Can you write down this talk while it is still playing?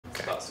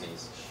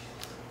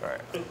All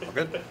right, all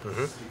good?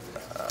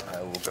 Mm-hmm.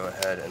 I will go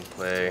ahead and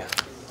play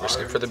Risk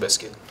it for the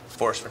biscuit.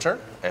 Force Return,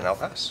 and I'll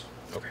pass.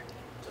 Okay.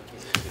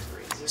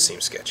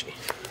 Seems sketchy.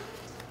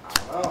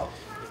 Go.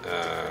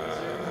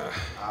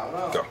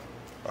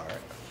 All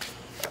right.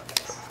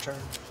 Return.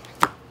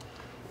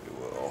 We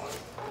will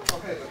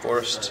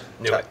forced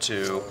tap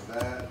to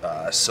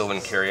Sylvan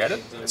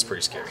Caryatid. That's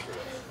pretty scary.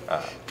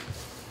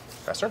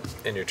 Pass turn.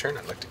 In your turn,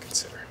 I'd like to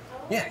consider.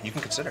 Yeah, you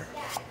can consider.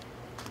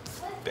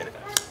 Bin it.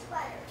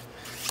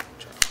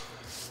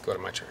 Go to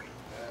my turn.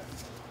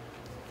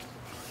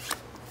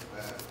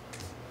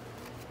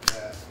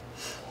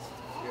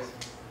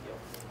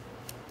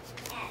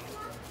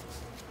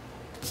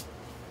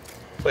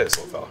 Play this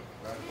little fella.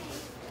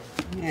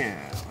 Yeah,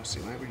 let's see.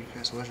 Whenever you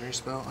cast a legendary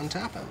spell,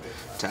 untap him.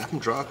 Tap him,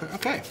 draw a card.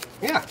 Okay,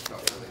 yeah.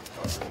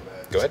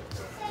 Go ahead.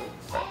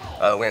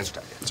 Lands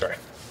attack. Sorry.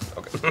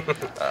 Okay.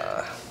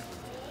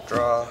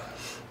 Draw.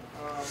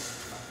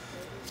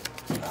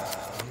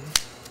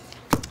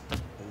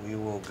 We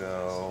will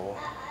go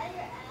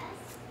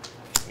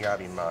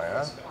Yabi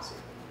Maya.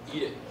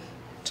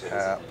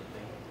 Tap.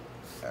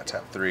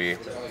 Tap 3.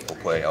 We'll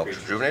play Eldritch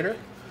Rejuvenator.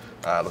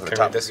 Look at the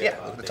top. Yeah,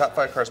 look at the top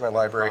 5 cards in my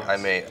library. I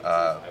may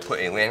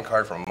put a land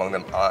card from among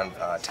them on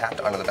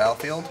tapped onto the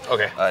battlefield.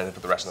 Okay. And then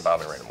put the rest in the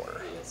bottom in random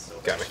order.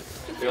 Got me.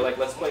 They're like,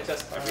 let's play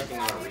test everything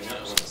on Arena,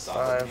 and when the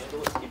stop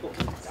handle it, people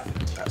can tap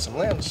it. Got some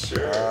lands.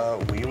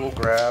 We will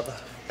grab.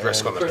 The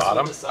rest on the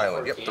bottom.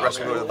 Island. Yep. The rest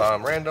will go to the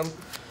bottom random.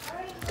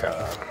 Okay.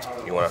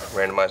 You want to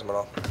randomize them at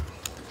all?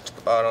 To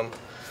the bottom,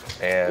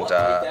 and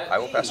I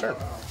will pass turn.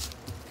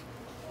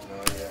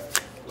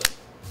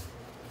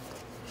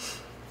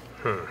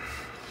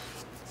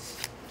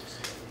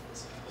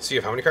 So you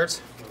have how many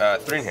cards?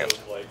 3 in hand.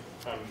 Like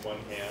on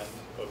one hand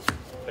of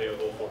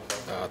playable for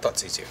I thought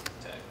C2.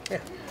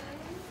 Yeah.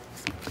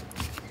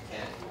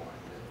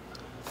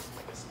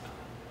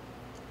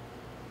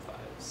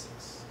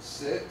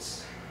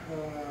 Six.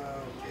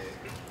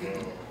 Okay.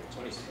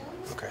 22.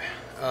 Okay.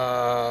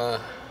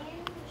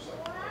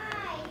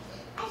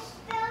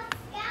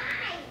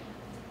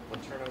 What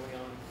turn are we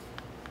on?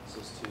 This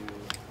is 2,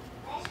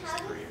 this is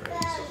 3,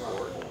 right? So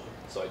 4.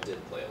 So I did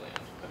play a land.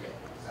 Okay.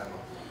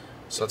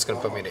 So that's going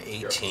to put me to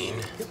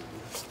 18.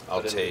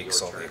 I'll take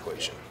solve the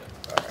equation.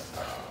 All right.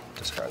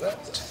 Discard that.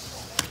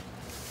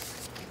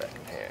 Back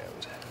in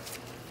hand.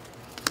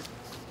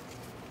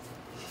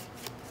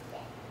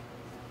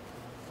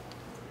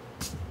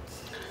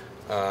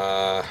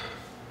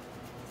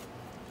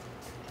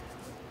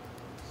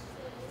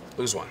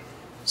 Lose 1.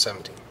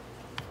 17.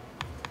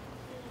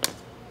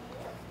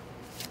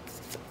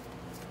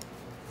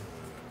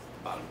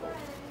 Bottom fold.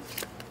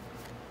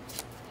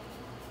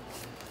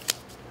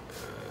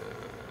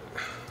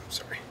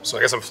 Sorry. So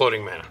I guess I'm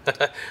floating mana.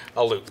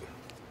 I'll loot.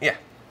 Yeah.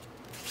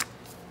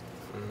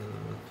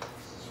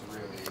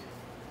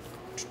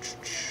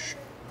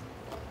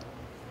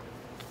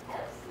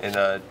 And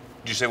did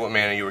you say what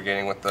mana you were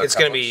getting with the? It's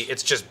gonna be.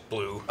 It's just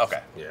blue.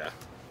 Okay. Yeah.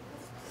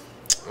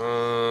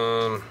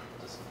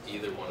 Does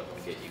either one of them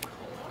get you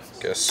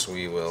colonized? Guess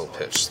we will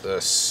pitch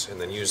this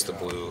and then use the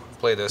blue.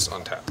 Play this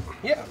on tap.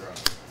 Yeah.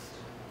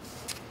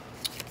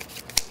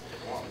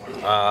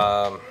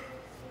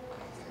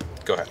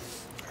 Go ahead.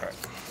 All right.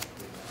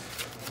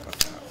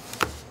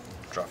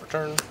 Draw for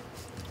turn.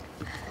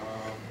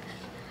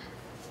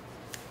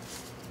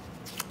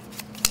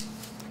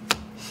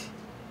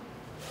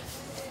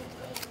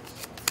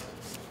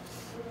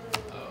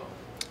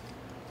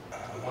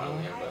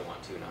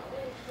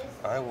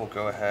 I will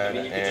go ahead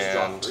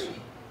and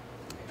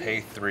pay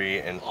 3,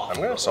 and I'm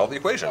going to solve the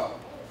equation.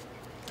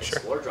 Sure.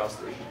 Explorer draws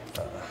 3.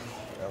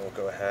 I will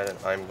go ahead and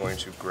I'm going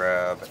to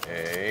grab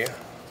a.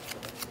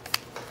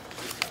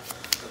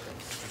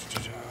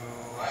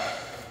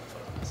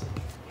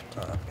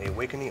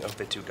 Awakening of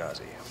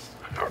Bitugazi.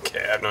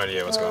 Okay, I have no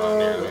idea what's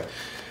going on here.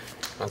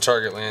 On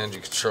target land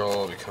you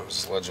control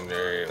becomes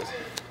legendary.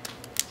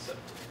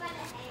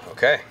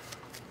 Okay.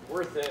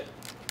 Worth it.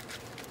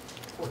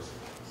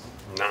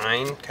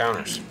 9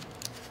 counters.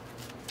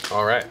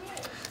 All right.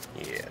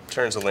 Yeah,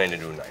 turns the land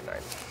into a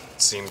 9/9.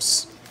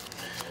 Seems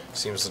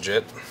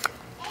legit.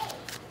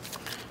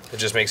 It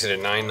just makes it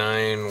a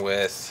 9/9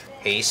 with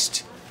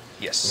haste.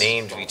 Yes.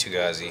 Named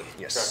Vitugazi.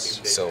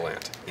 Yes. Still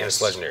land. And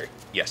it's legendary.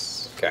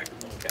 Yes. Okay.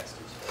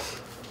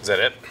 Is that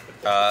it?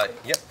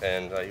 Yep,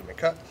 and you may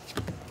cut.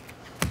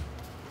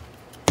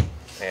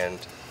 And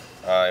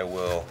I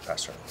will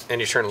pass turn.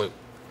 And you turn loop.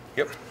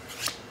 Yep.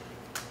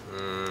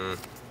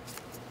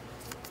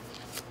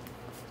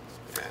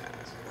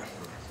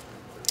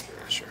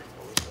 Yeah, sure.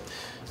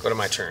 Go to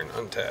my turn.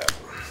 Untap.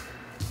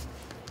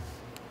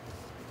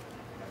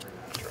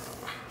 Draw.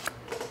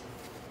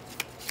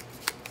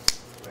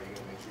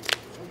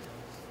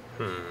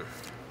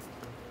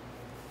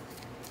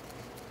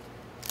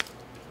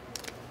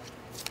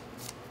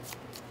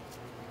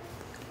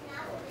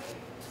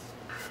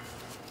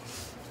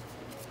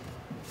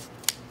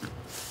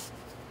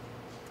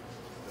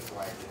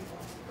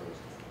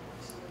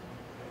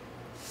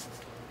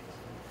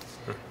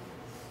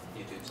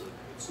 YouTube's like,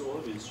 it's so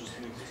obvious, just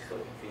make this play.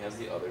 If he has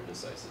the other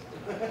decisive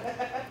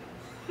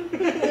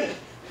denial.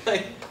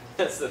 Like,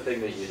 that's the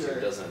thing that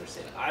YouTube doesn't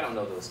understand. I don't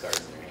know those cards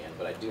in your hand,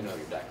 but I do know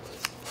your deck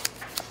list.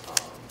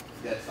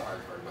 That's the hard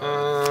part.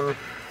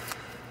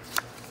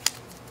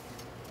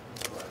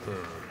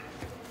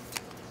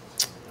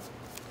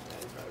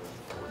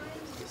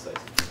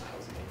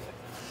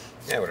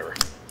 Yeah, whatever.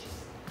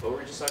 What were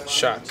we just talking about?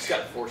 Shot. You just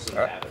gotta force them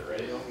to have it,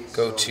 right?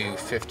 Go to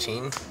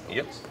 15.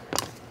 Yep.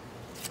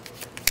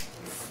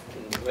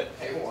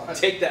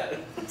 Take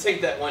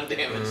that 1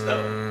 damage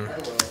though. I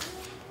will.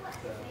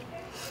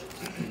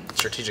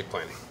 Strategic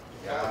planning.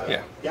 Got him.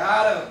 Yeah.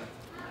 Got him.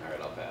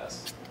 Alright, I'll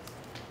pass.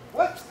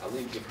 What? I'll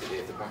leave Gift Today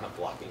if they're going on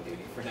blocking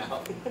duty for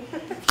now.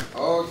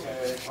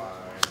 Okay, fine.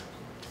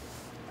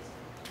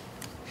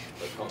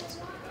 The opponent's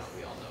coming out,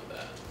 we all know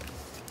that.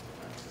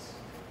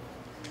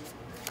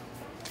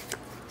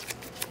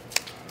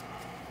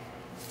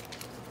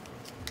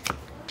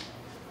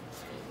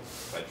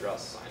 If I draw a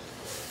sign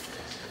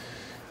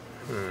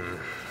for it.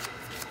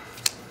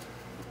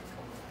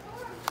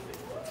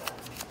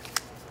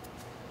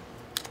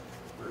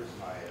 Where's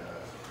my,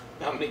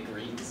 How many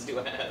greens do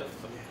I have?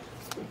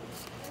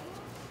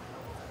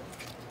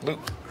 Loot.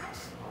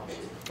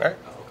 Alright.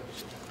 Oh, okay.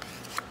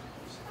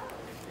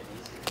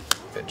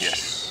 Fetch.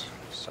 Yes.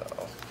 So,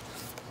 what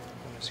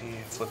does he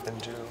flip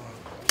into?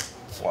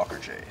 Walker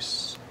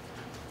Jace.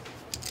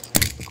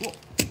 Cool.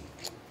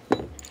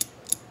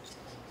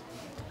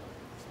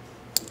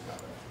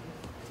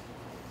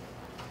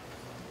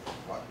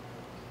 what?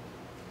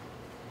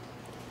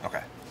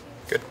 Okay.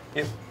 Good.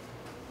 Yep.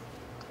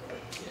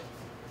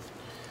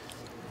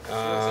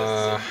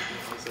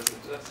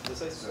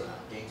 So,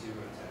 game 2 and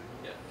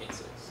 10. Yeah,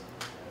 8-6.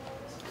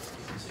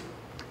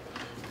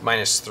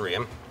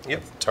 -3.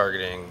 Yep.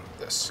 Targeting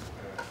this.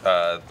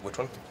 Which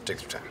one? Dig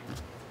through 10.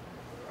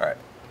 Alright.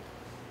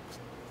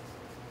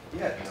 You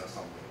had to know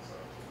something, so.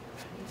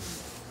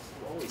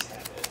 You always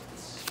have it.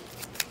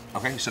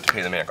 Okay, you still have to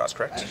pay the mana cost,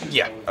 correct?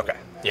 Yeah. Okay.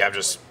 Yeah, I'm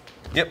just.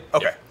 Yep.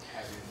 Okay.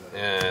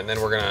 And then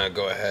we're gonna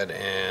go ahead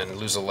and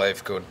lose a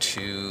life. Go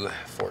to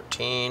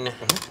 14.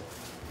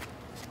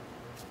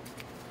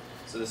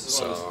 So this is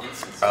one of those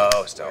instances.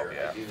 Oh, still, where I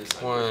yeah. do this,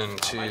 1,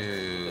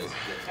 2, get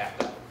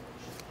tapped out.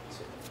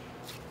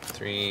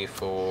 3,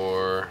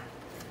 4,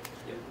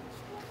 Yep.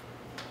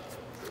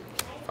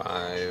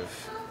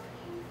 5,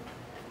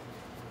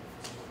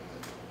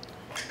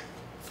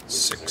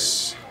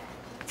 6.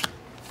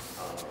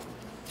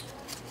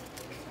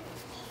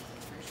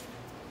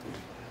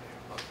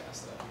 I'll pass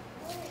that.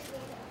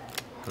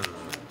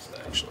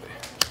 Actually,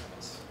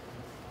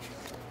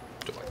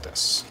 do it like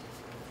this.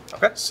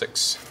 Okay.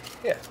 6.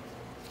 Yeah.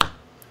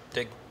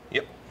 Dig.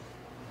 Yep.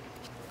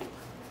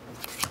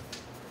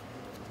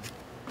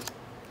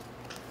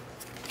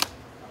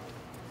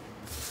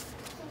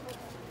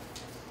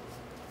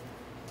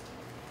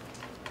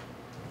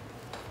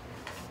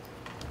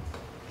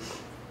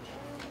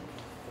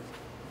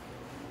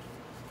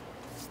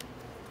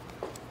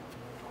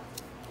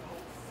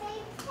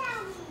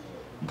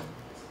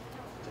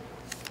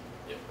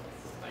 Yep.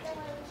 19.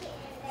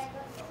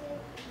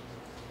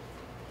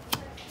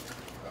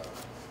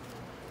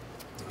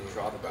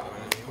 Draw the bottom.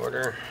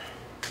 Order.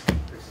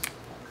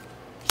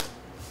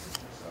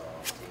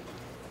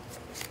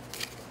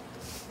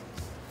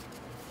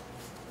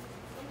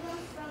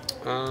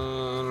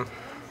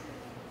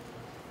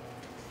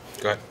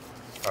 Go ahead.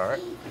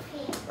 Alright.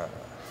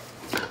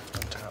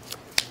 Tap.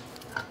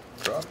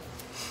 Draw.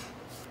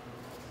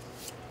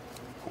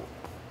 Cool.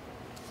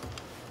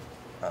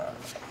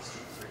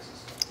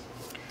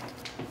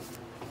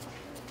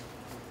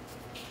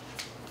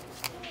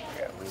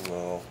 Yeah, we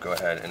will go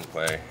ahead and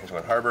play into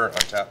one harbor,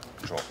 untap,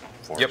 control,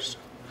 forest.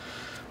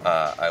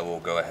 I will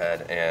go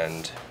ahead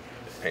and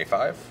pay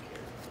 5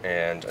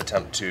 and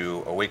attempt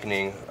to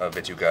Awakening of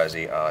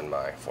Vittugazi on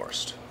my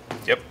forest.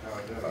 Yep.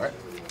 Alright.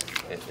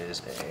 It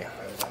is a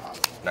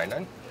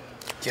 9/9.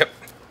 Yep.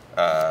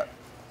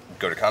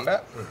 Go to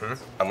combat.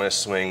 I'm going to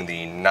swing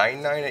the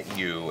 9/9 at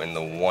you and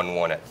the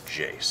 1/1 at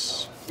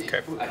Jace.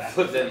 Okay. I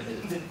flipped in.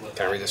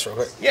 Can I read this real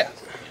quick? Yeah.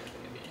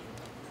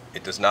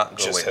 It does not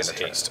go Just away has in the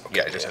turn. haste.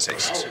 Yeah, it just has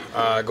haste.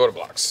 Go to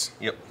blocks.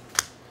 Yep.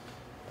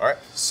 Alright.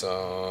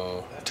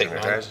 So take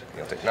 9.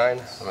 You'll take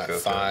 9. I'm at Go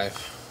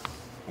 5.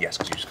 Yes,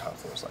 because you used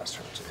Confluence last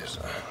turn too.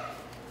 So.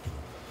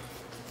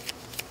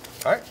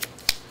 Alright.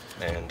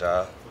 And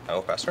I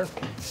will pass turn.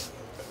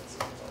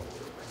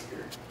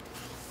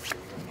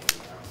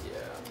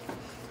 Yeah.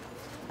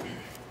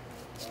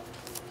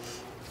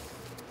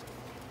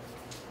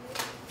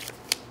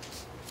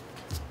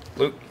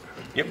 Loot.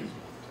 Yep.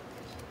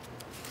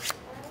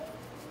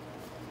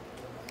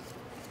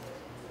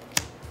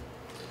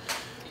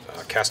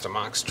 Cast a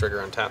Mox.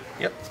 Trigger on tap.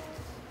 Yep.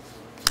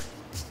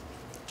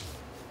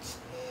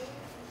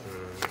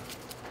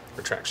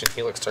 Retraction.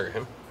 Helix. Target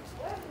him.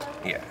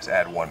 Yeah, just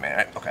add 1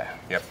 mana. Okay.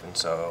 Yep. And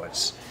so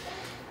it's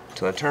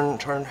till the turn.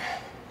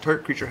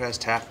 Target creature has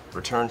tap.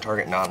 Return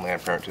target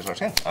non-land parent to its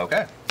hand.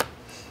 Okay.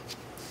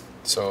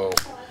 So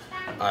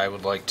I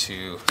would like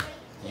to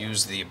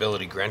use the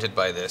ability granted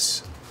by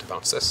this to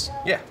bounce this,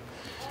 Yeah.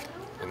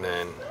 and and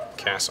then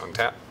cast on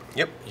tap.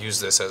 Yep. Use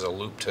this as a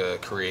loop to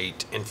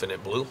create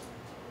infinite blue.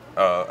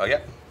 Yeah.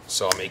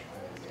 So I'll make,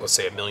 let's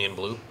say, 1,000,000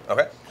 blue.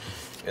 Okay.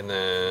 And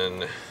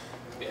then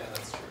Yeah,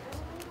 that's true.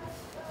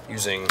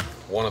 using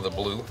one of the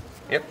blue.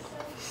 Yep.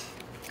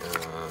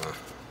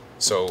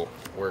 So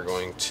we're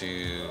going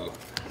to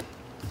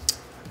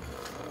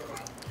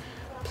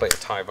play a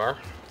Tyvar.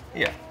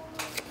 Yeah.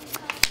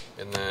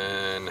 And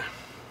then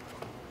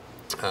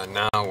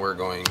now we're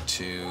going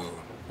to,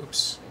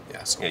 oops,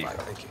 yeah, so Yeah, you 5,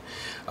 go. thank you.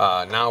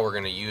 Now we're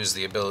going to use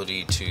the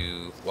ability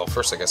to, well,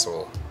 first I guess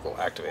we'll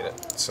activate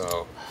it.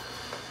 So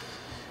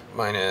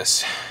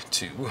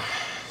 -2,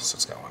 so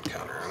it's got 1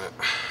 counter on it.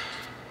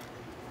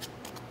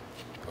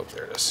 Oh,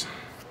 there it is.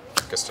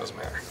 Guess it doesn't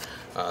matter.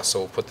 So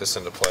we'll put this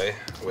into play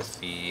with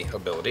the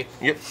ability.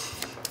 Yep.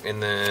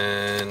 And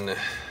then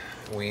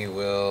we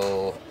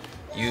will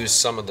use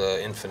some of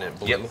the infinite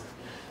blue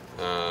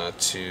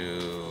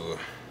to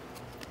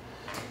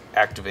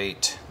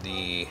activate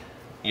the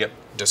Yep.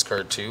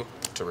 discard 2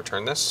 to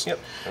return this. Yep.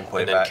 And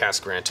play And then back.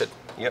 cast Granted.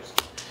 Yep.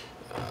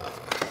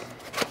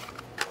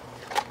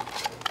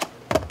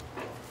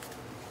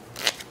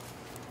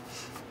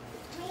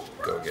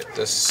 Go get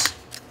this.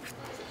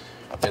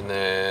 And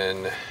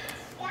then,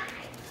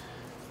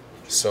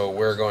 so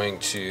we're going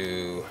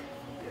to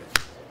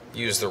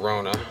use the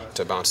Rona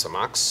to bounce the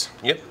Mox.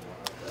 Yep.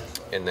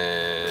 And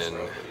then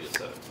What you just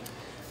said.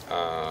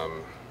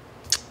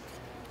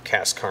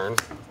 cast Karn,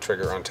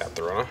 trigger untap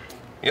the Rona.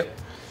 Yep.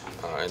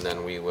 And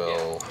then we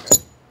will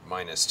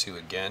 -2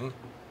 again.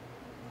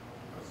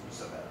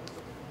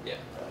 Yeah.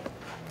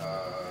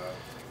 Uh,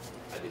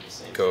 I do the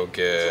same. Go thing.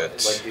 get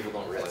It's like people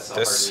don't realize how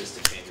this. hard it is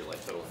to change your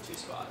life total in 2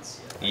 spots.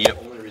 Yeah. Yep.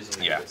 The only reason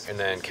we Yeah. do this And is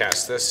then because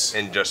cast this.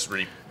 And just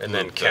And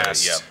then loop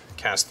cast Yep.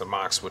 cast the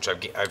Mox, which I've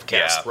cast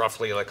Yeah.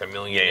 roughly like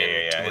 1,000,000 Yeah.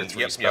 and 2 or And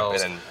 3 yep.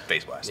 spells. And then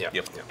face blast. Yep.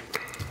 Yep. Yep.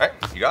 All right.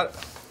 You got it.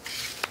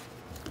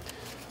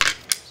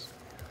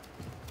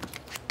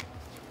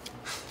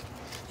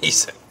 He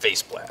said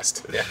face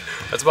blast. Yeah,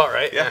 that's about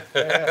right. Yeah.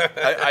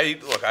 I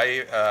look.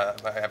 I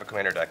have a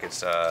commander deck. It's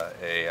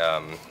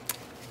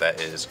that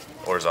is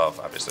Orzhov,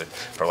 obviously,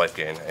 for life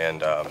gain,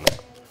 and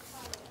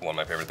one of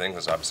my favorite things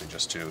is obviously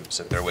just to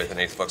sit there with an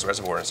 8th Flux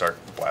Reservoir and start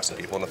blasting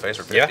people in the face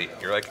for 50. Yeah.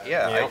 You're like,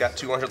 yeah, I Yep. got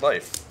 200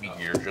 life.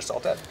 You're just all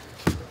dead.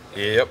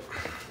 Yep.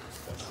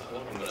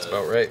 I'm gonna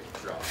About right.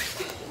 draw.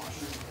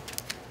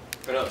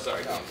 Oh, no,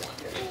 sorry. Game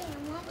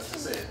 1. let's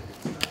just say it.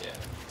 Yeah.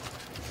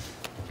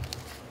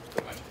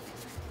 Pretty much.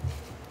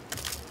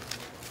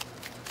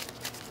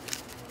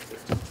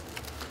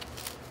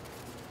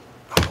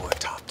 Oh, a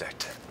top deck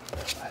deck.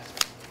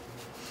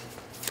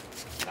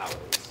 Now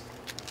it is.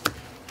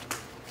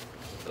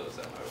 Those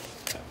that I was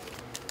happy.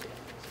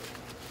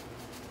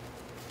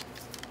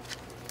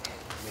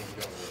 I mean,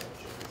 you don't really have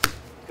a choice.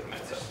 Good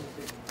matchup.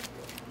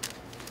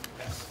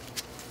 Pass.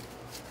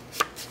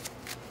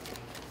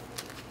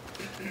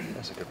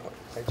 That's a good point.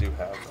 I do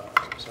have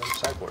some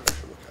sideboard I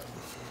should look at.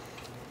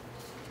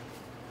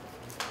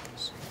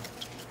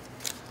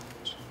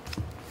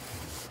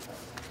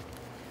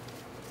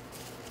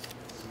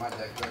 My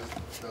deck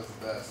does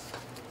the best.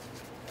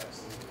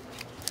 Absolutely.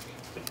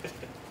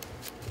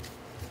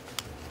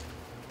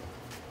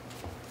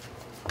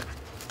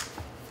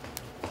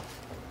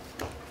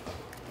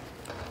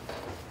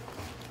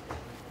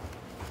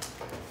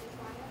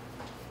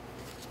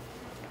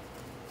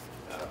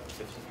 Uh,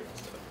 15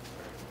 turns though.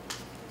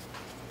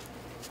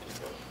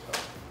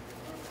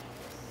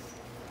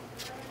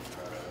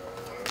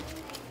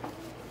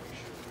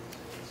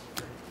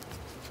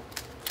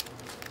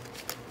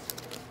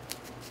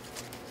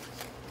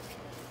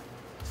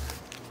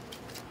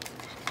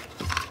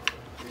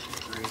 Make sure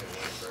it's green and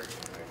one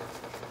breaking, right?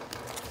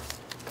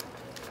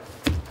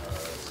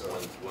 So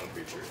One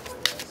creature.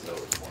 No,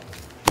 one.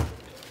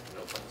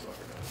 no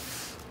planeswalker. No.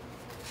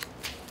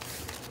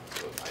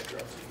 So I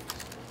drop 2.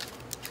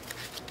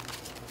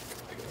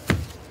 I go back.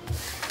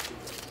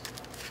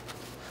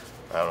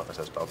 I don't know if it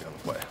says I'll be on the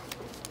play.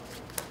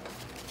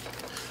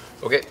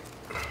 Okay.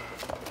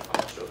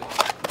 I'll show the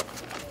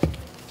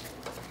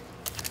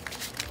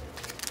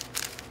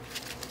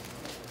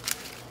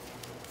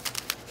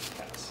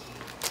pass.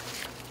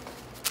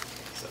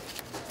 So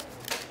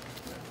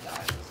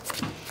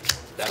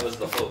that was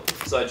the hope.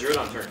 So I drew it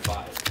on turn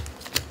 5.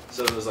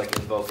 So it was like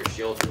invoke or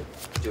shield.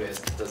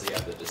 Does he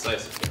have the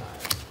decisive denial?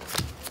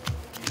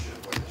 You should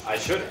have played the I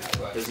should have,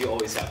 but, because you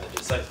always have the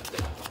decisive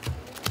denial.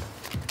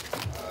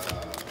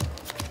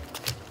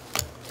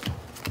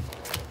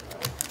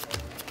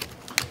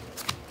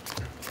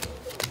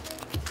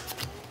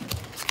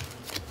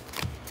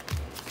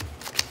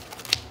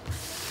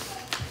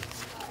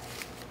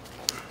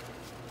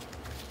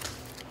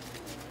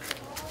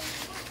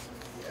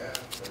 yeah,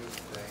 that is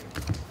a thing.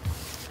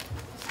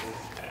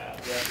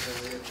 It's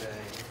definitely a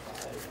thing.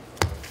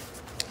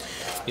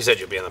 You said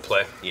you'd be on the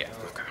play. Yeah.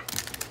 Okay.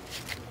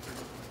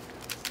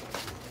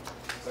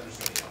 So just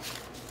so you know.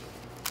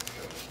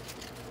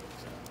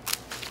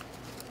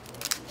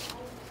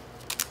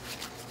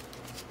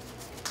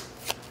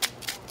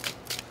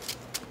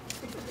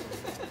 You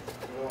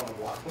don't want to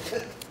walk with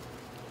it?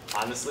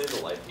 Honestly,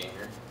 the life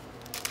gainer.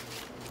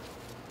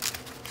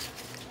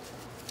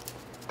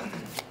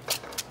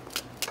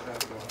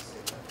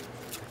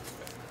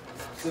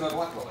 So I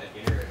block the life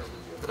gainer, it'll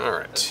lose you. All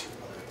right.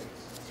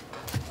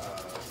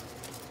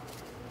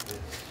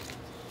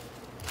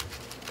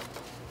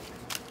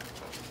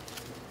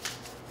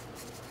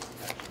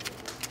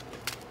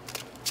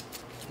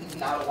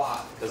 Not a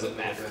lot. Doesn't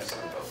matter.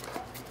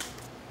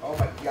 Oh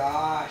my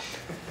gosh.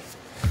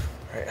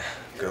 Alright,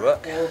 good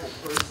luck. Horrible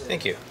person.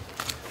 Thank you.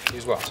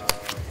 Use well.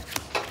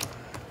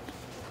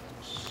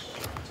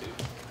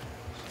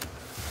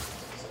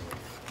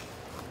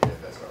 Yeah,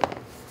 that's all right.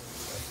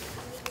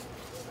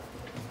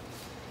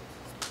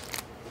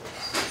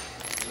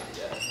 Not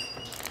yet.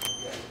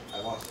 Yeah, I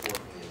lost 4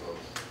 from the above.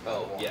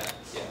 Oh, yeah.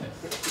 Yeah.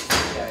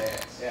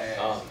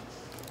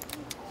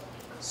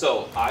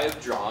 So I've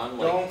drawn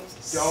like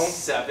Don't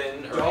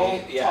 7 or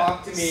don't 8,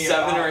 talk to me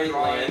 7 or about 8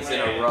 drawing lands in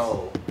a lands.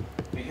 row.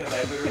 Because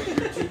I literally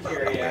drew 2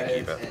 carry I'm gonna edits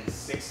keep it. and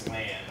 6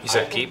 land. You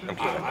said keep? I'm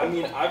keeping. I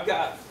mean, I've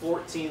got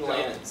 14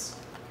 lands.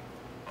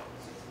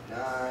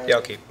 9. Yeah,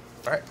 I'll keep.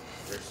 Alright,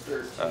 There's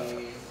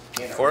 13.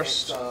 and a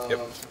forced. ransom. Yep.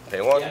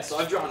 pay 1. Yeah, so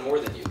I've drawn more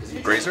than you because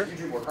you Grazer? You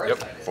drew more cards Yep.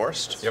 than I did.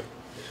 Forced. Yep.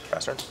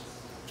 Pass turn.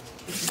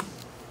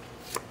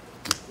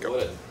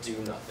 What a do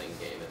nothing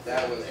game at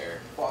That the was end there.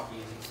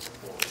 fucking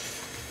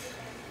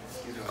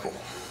Cool.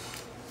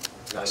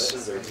 No, that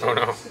deserves it. Oh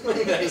no.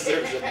 That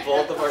deserves it.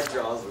 Both of our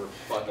draws were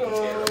fucking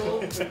terrible.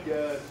 Oh my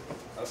god.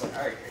 I was like,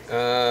 alright,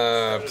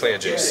 Play a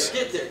Get juice.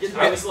 there, get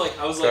there. I was like,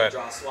 Go ahead.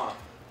 draw swamp,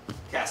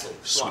 castle,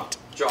 swamp,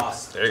 draw,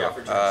 There you draw go.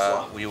 for draw,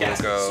 swamp, We will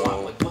castle, go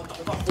swamp. Like, what the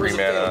fuck? 3 Where's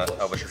the mana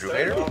fatal Elvish push?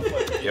 Rejuvenator.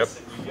 Yep.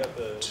 You got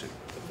the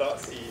thought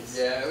seeds.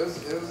 Yeah, it was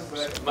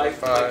bad. My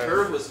 5.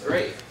 curve was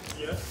great,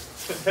 Yeah. And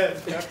then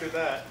after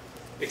that,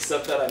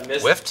 except that I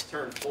missed Whiffed?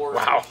 turn 4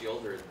 Wow. with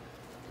Shieldred.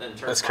 Then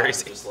turn That's 5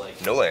 crazy. was just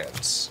like, No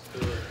lands.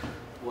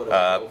 what do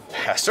I go for?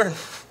 Pass turn.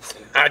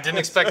 I didn't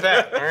expect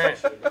that. All right.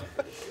 Yeah,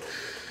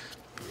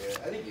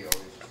 I think you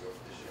always just go for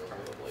the shield.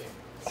 Probably.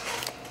 I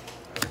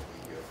don't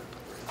think you go for the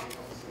breaking,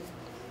 honestly.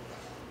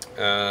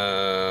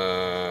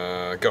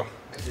 Go.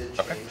 I did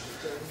Okay. change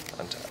the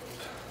turn. Untap.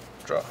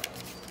 Draw.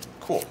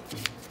 Cool.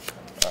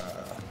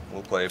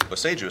 We'll play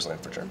Boseju's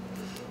land for turn.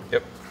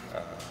 Yep.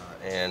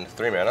 And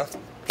 3 mana.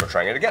 We're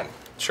trying it again.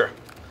 Sure.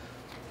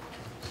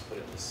 Put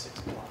it in 6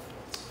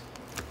 blocks.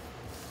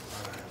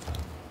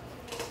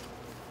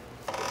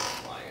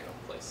 Flying, I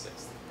don't play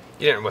 6th.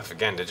 You didn't whiff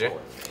again, did you?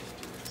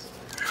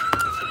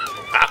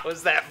 How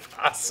is that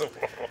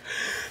possible?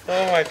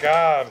 Oh my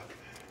god.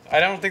 I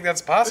don't think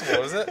that's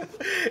possible, is it?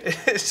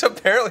 It's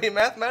apparently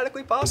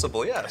mathematically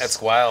possible, yes. That's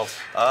wild.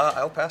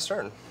 I'll pass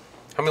turn.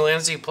 How many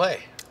lands do you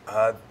play?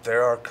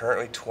 There are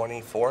currently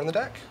 24 in the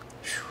deck.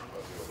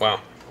 Wow.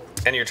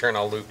 End your turn,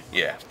 I'll loot.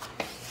 Yeah.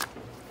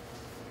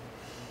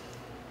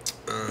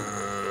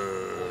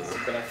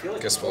 But I feel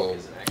like Guess Invoke we'll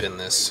isn't actually bin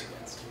this. great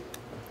against you.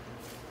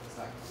 It's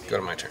not Go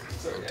to my turn.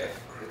 It's okay.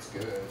 It's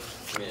good.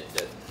 I mean, it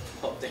did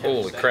help damage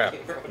Holy that crap.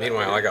 game or whatever.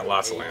 Meanwhile, I got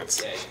lots of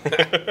lands. Okay.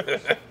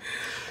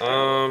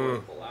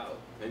 Pull out.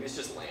 Maybe it's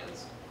just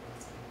lands.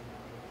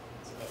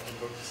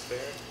 invoke despair.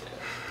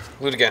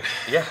 Yeah. Loot again.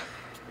 Yeah.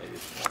 Maybe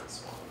it's just one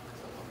swamp.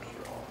 I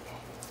don't know.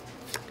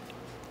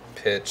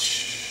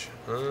 Pitch.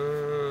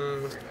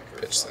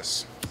 Pitch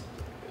this.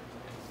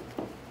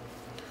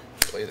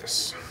 Play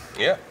this.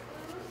 Yeah.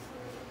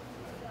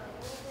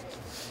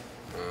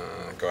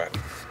 Go ahead.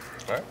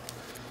 Alright.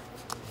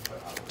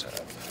 Tap.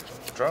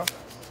 Draw.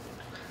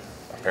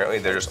 Apparently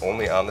they're just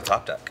only on the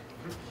top deck.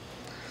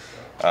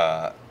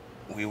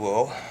 We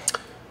will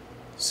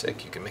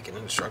Sick, you can make it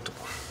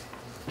indestructible.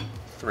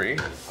 3. I'm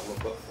gonna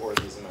put 4 of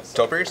these in my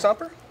Topiary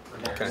Stomper?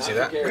 Can I see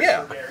that?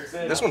 Yeah.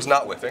 This one's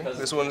not whiffing.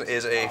 This one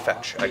is a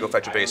fetch. I go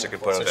fetch a basic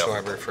and put it on Search the the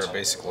battlefield. library for a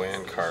basic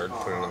land card,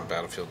 put it on the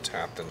battlefield,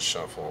 tap, then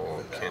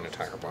shuffle. Can't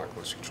attack or block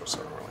unless you control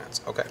 7 more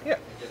lands. Okay. Yeah.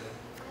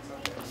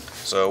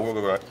 So we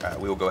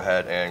will go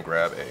ahead and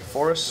grab a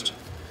forest.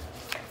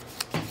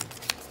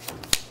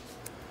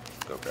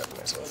 Go grab a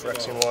nice little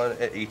Phyrexian one.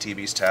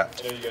 ETB's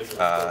tapped. I know you guys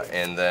are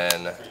And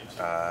then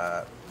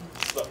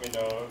Just let me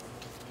know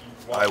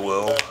if you want I me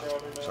will. to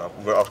background or not.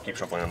 So I'll keep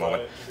shuffling in a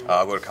moment.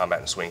 I'll go to combat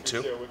and swing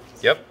 2. Yeah, we can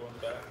just Yep. keep going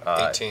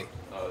back. 18.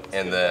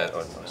 And then,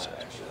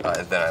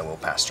 and then I will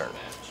pass turn.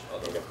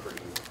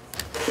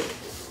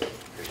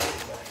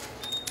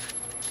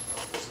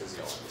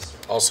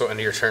 Also, end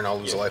of your turn, I'll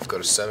lose a life, go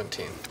to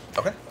 17.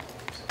 Okay.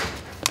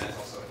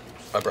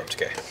 Abrupt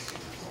decay.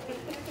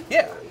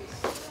 Yeah.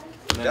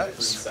 And then Does.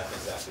 3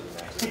 seconds after the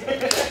match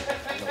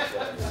is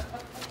done.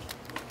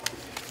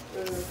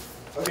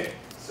 Okay,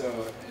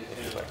 so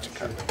I'd like to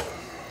cut.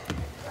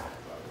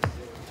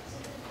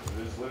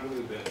 there's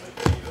literally been like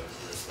videos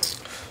where it's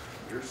like,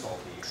 you're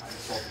salty, I'm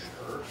salty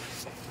her.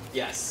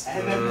 Yes.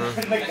 And then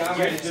the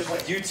comment is just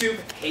like, YouTube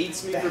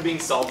hates me for being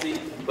salty,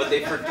 but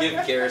they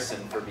forgive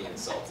Garrison for being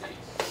salty.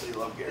 they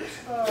love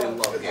Garrison. They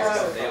love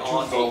Garrison. They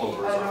all hate me.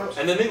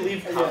 And then they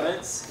leave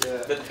comments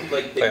that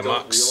like they Play don't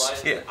Mox.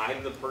 realize Yeah. that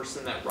I'm the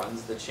person that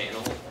runs the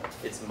channel.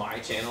 It's my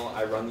channel.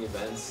 I run the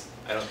events.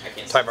 I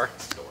can't Time bar.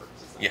 say it works.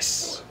 It's not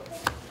Yes. gonna work,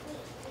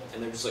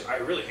 and they're just like, I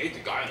really hate the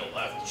guy on the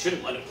left. You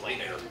shouldn't let him play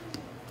there.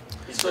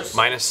 He's so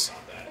Minus. about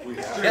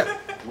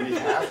that. We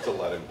have to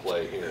let him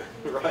play here.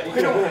 Right.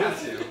 We don't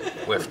have to.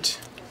 Whiffed.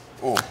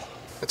 Ooh.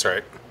 That's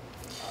right.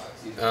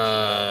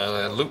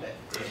 Loop.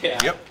 Yeah.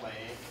 Yep.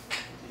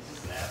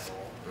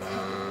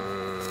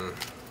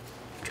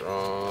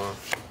 Draw.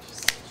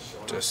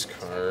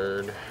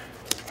 Discard.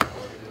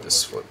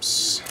 This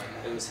flips.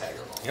 It was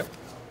Haggermall. Yep.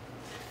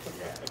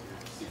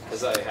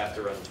 Because I have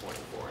to run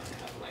 24 and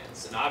have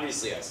lands. And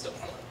obviously I still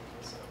play.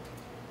 So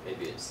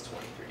maybe it's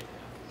 23 and a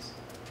half is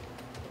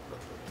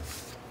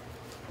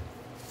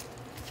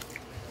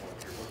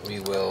appropriate. We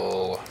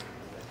will.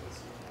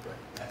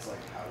 That's like,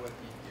 how do I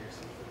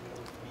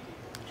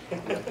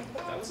beat Gears?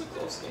 That was a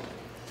close game.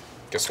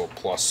 Guess we'll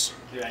plus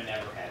Dude, I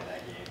never had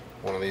that game.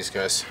 one of these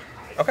guys.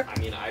 Okay. I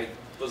mean, I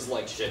was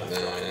like shit. I'm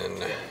Then- trying to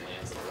get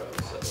lands in a row.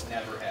 So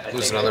Never had I it.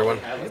 Lose think I another only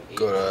one. had, like, 8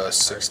 Go to cards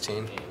 16.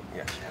 in the game.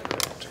 Yeah.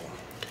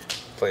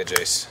 Play a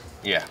Jace.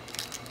 Yeah.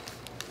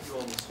 You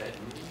almost had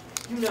me.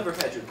 You never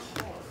had your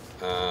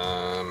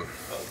card.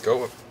 Go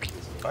with.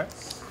 Alright.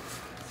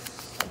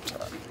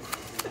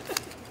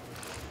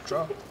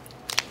 Draw.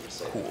 You're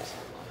safe. Cool.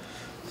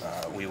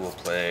 We will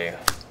play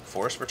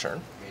Forest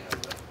Return.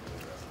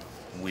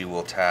 We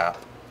will tap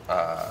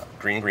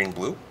green, green,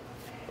 blue.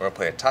 We're going to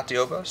play a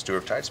Tatiova,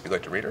 Steward of Tides, if you'd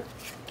like to read her.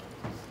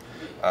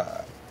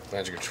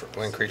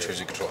 Land creatures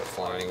you control are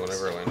flying.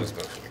 Whenever a land is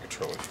built, you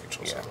control if you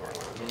control Yeah. some of our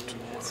land.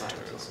 That's not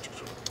really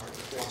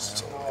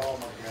Oh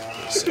my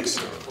god. 6. It's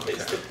Okay.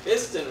 the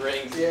piston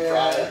rings.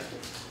 Yeah.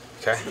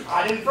 Okay.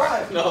 I didn't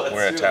drive. No, that's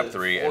We're going to true. tap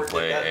 3 and Forfeit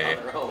play that a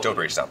on their own.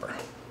 Dodri Stomper.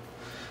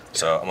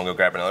 So I'm going to go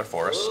grab another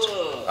Forest.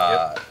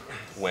 Ugh.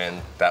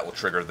 When that will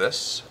trigger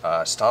this.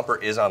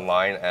 Stomper is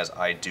online as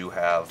I do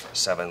have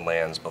 7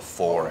 lands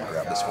before I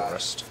grab this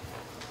Forest.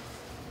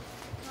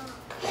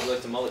 Would you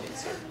like to mulligan,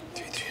 sir?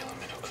 3/3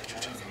 elemental creature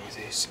token with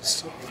ace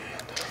installed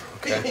land.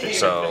 Okay,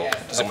 so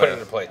Does I'm it put it gonna-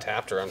 into play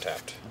tapped or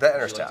untapped? that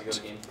Would enters you like to go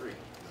tapped. to game 3?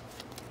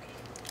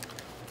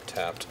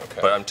 Tapped.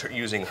 Okay. But I'm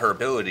using her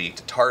ability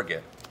to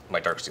target my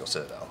Darksteel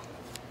Citadel.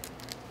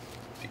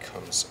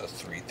 Becomes a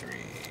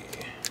 3/3.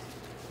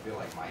 I feel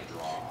like my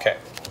draw. Okay.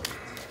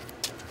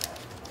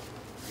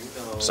 You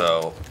know.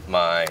 So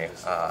my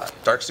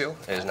Darksteel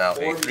is now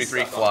a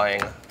 3/3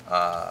 flying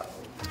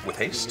with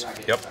haste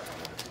Yep.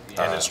 And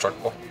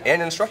indestructible.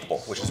 and indestructible,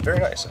 which is very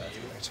nice.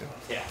 Too.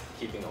 Yeah,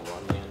 keeping a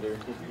one lander.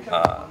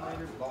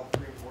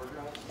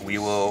 We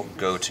will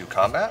go to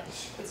combat,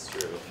 That's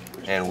true.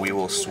 and we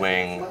will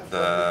swing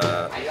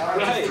the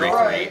Right.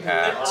 3/3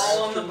 They're all at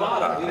on the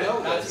bottom. You know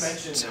Not to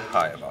this. mention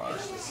High-Bar. the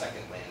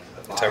second land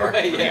to the Timer. bottom.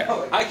 Right,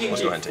 yeah. I can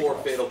Let's go ahead keep and take 4 it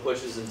off. fatal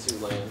pushes in 2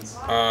 lands.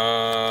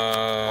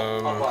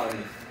 I'll Um.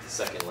 bottom the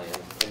second land.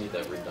 I need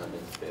that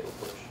redundant fatal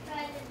push.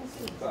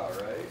 It's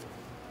alright.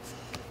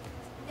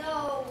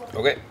 No,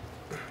 Okay.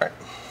 Alright.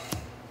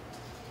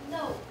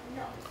 no.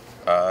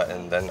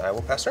 And then I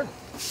will pass turn.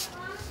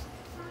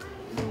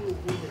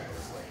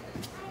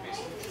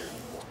 Basically sharing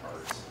 4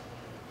 cards.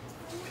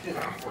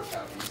 Four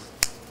copies.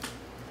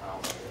 I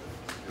want to use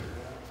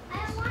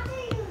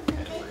the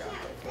big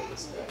Play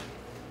this deck.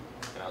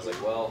 And I was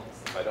like, well,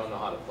 if I don't know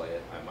how to play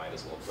it, I might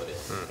as well put it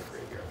in the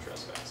graveyard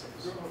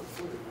trespassers.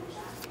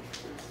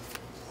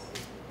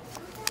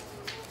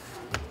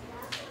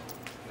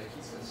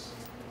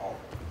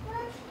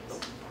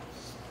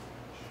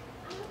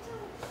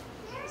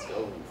 Let's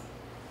go.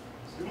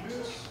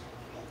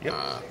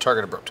 Yep.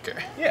 Target abrupt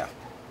decay. Yeah.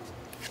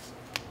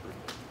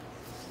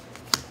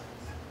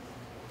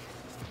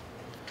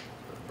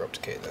 Abrupt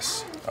decay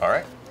this. All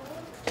right.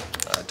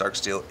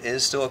 Darksteel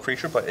is still a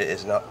creature, but it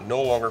is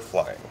no longer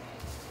flying.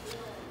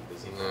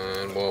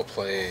 And we'll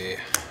play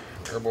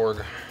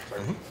Urborg.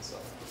 Targeting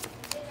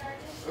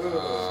myself.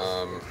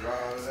 Draw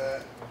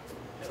that.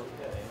 Hell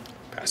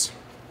yeah. Pass.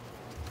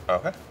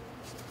 Okay.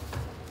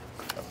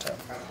 Up tap.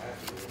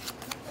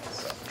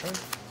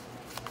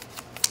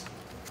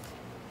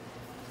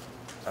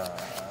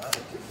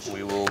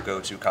 We will go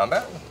to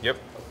combat, Yep.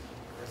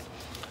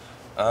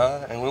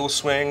 and we will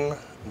swing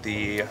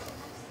the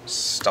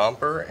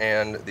Stomper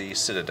and the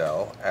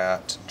Citadel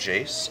at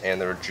Jace, and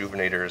the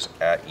Rejuvenators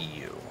at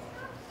EU.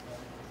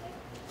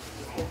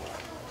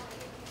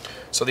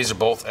 So these are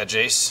both at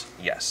Jace.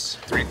 Yes.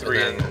 And 3/3.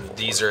 then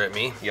these are at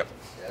me. Yep.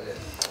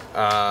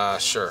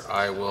 Sure.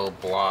 I will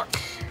block.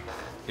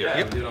 Yeah,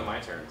 Here. I'm doing it on my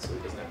turn, so he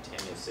doesn't have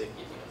Tamio Sig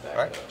keeping it back.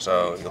 All right.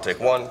 So you'll take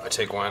 1. I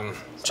take 1.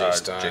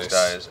 Jace dies. Jace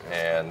dies,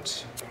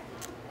 and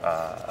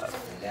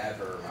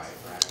Never, my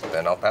friend.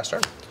 then I'll pass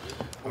turn.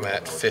 I'm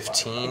at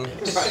 15.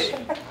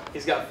 Right.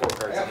 He's got 4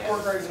 cards I in have 4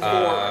 hand. cards in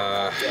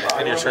hand.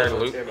 End your turn,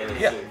 loop. And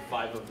he's Yeah. doing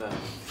 5 of them.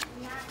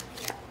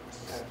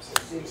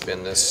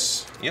 Spin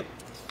this. Yep.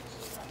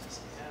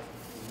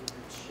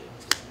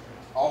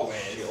 Always.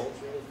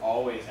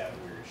 Always have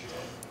weird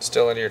shit.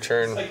 Still end your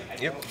turn. I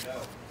Yep. don't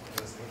know.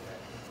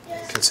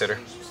 Consider.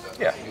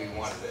 Yeah. He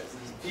wanted it.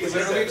 He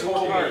literally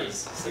told me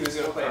He was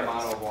gonna play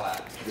mono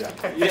black. Yeah,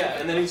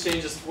 and then he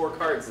changes 4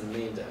 cards in the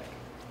main deck.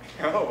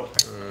 Oh,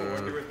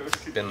 what do with those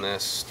two? Spin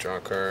this, draw a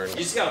card. You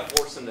just gotta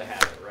force him to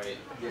have it, right?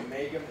 You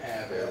make him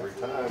have it every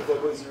time.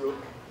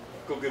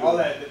 Go get All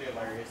that would be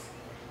hilarious.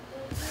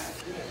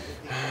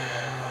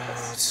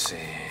 Let's see.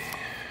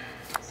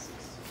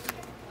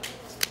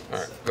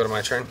 Alright, go to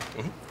my turn.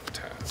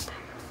 Tap.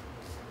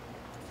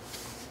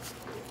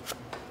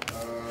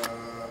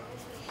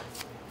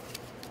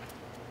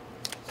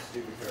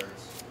 Stupid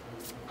cards.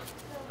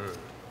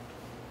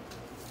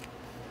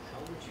 How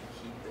would you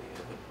keep the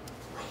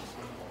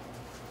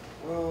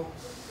Well,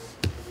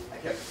 I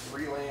kept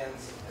 3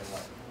 lands and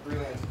like 3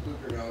 lands,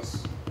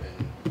 Glucose,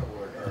 and a couple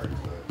other cards,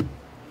 but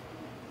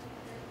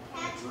I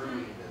drew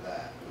into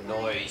that.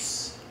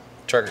 noise?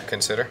 Target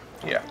consider.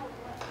 Yeah.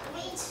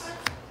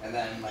 And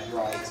then my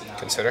draw is not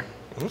Consider.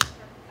 good.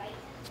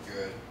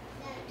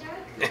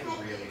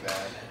 Really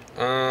bad.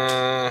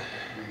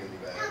 Really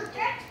bad.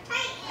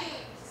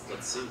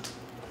 Let's see.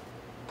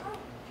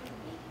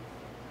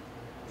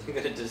 You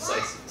got a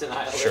decisive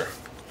denial. Sure.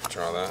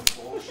 Draw that.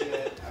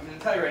 Bullshit. I'm gonna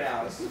tell you right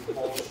now, this is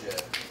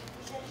bullshit.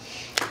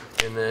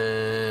 And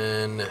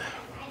then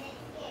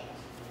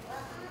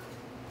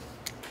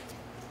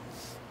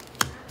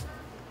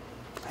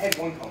I had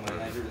one coma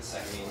and I drew the I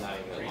second mean, one. not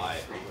even gonna lie,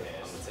 I'm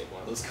gonna take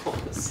one of those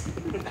comas.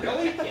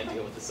 Really? I can't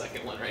deal with the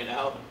second one right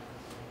now.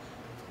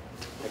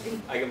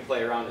 I can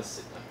play around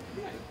as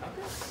yeah,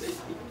 okay. I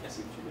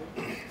see what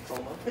you're doing.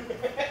 Coma.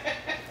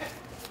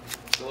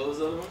 So what was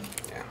the other one?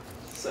 yeah.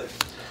 So,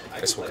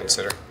 Guess we'll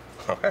consider.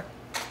 Okay.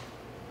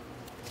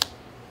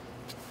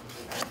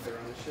 I can play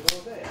around this shit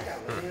all day. I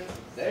got lands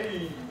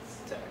days.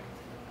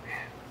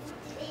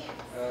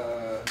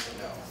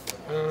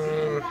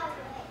 No.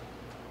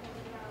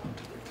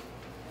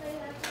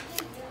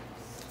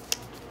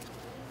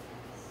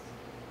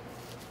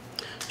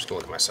 Just go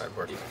look at my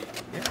sideboard. Yeah.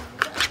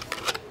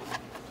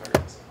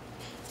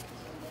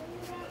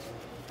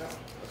 No.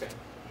 Okay.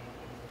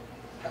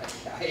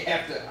 I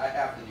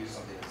have to do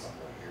something at some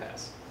point here.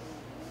 Pass.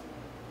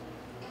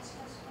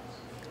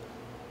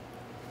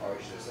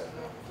 Probably should have said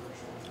no for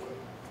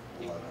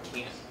You sure.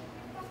 can't.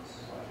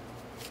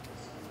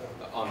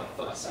 No. On the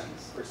thought Percent.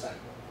 sense. Percent.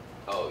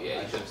 Oh yeah,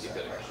 I you should've could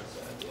said have that.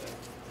 said yeah.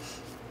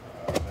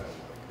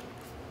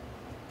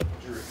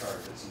 Drew a card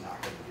that's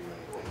not going to do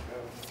anything.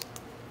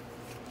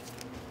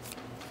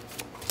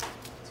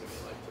 It's gonna be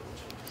like double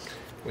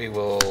change. We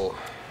will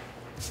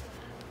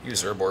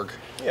use Urborg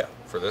Yeah.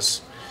 for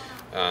this.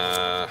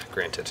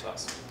 Granted.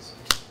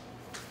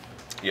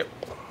 Yep.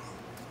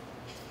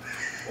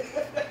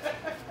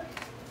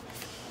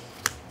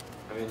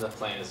 I mean, the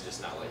plan is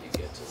just not let you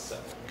get to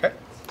 7. Okay.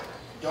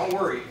 Don't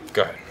worry.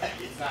 Go ahead.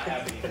 It's not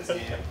happening this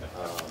game.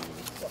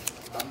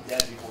 I'm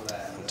dead before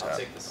that. I'll Tap.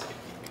 take the skip.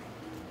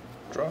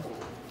 Draw. I'm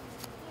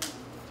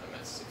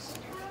at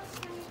 16.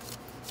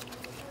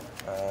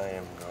 I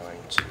am going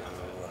to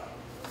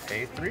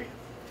pay 3.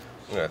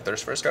 I'm going to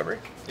Thirst for Discovery.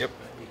 Yep. I'm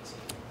at 18.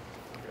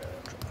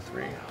 Draw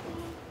 3.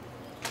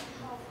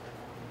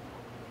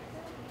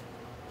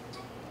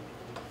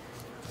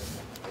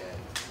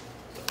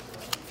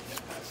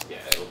 Yeah,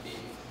 it'll be.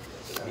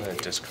 I'm going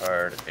to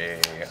discard a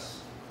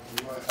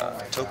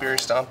Topiary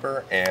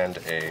Stomper and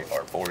a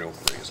Arboreal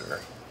Grazer.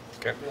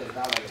 Okay. It's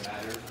not like it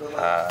matters. But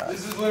like,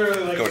 this is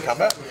literally like go to the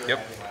combat? stuff we were Yep.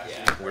 having last Yeah.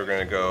 year. We're going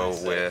to go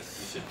You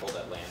with should pull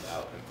that land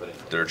out and put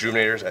it. the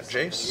Rejuvenators at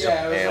Jace.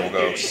 Yeah, it was And like-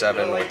 we'll go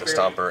 7 like with the very-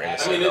 Stomper and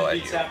the I mean, Citadel it'd at be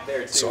you. tapped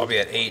there too. So I'll be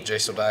at 8.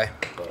 Jace will die.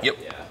 but, Yep.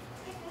 Yeah.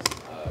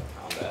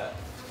 Combat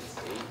is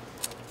 8.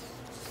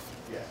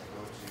 Yeah,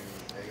 go to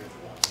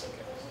 -1.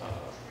 Okay.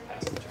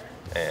 Pass the turn.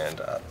 And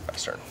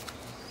pass turn.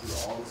 Do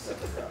all the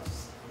separate routes.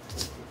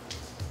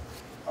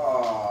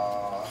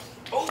 Aww.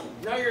 Oh,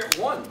 now you're at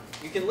 1.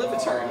 You can live a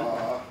turn.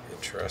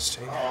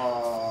 Interesting.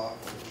 Holy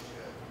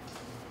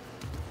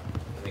I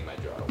think my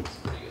draw was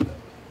pretty good that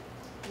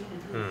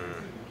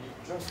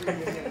way.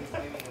 shit.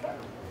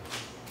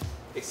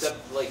 Except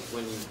like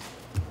when you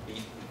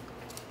beat.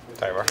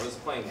 Tyvar. I was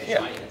playing Yeah.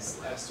 Giants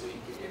last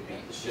week and you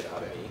beat the shit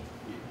out of me.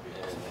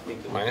 And I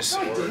think the Minus?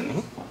 score. No, I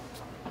didn't.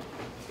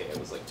 Okay, it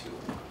was like 2.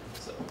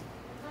 So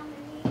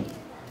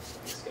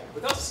this guy.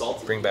 Look how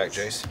salty. Bring he back is.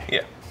 Jace.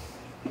 Yeah.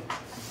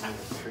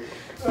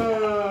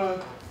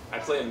 I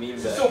play a meme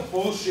This that is so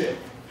bullshit.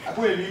 I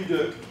played a meme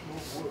deck.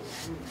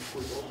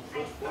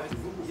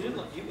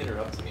 you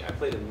interrupted me. I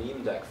played a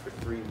meme deck for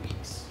 3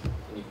 weeks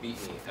and you beat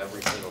me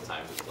every single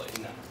time we played.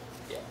 No.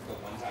 Yeah. The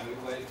one time we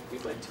played. We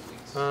played 2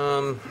 weeks.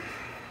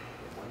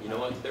 You know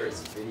what? There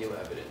is video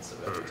evidence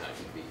of every time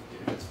you beat me.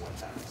 Dude, it's one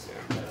time. So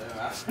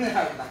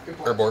I'm not gonna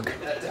Herborg.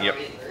 that down Yep.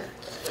 either.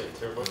 Hey,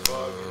 Turbo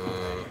Bug.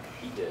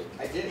 He did.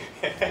 I did.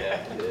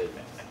 Yeah, he did.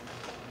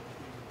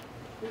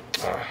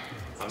 How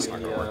It's not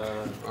many, gonna work.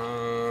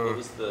 what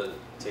was the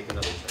take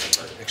another turn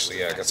card? Actually,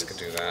 yeah, I guess I could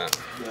do that.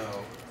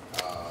 No.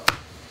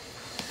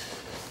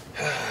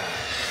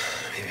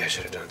 Maybe I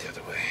should have done it the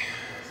other way.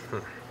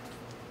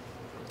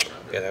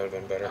 Yeah, that would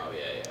have been better. Oh, yeah,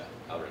 yeah.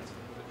 I'll run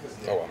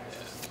Oh well. Yeah.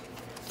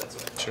 That's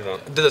what I Should thought.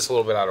 have done. Did this a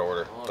little bit out of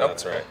order. Oh,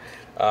 That's okay.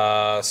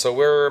 right. So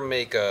we're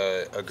make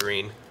a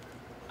green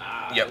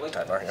Ah, Yep. I like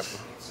Tyvar. Yep.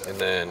 and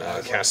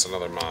then cast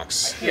another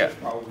Mox. Yeah.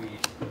 Probably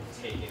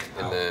taking it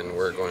And out. then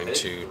we're going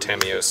to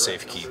Tamiyo's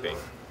Safekeeping.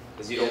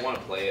 Because you don't want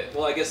to play it.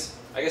 Well, I guess.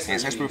 Yes,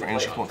 next move for any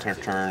play equal on turn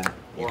turn,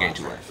 you or gain on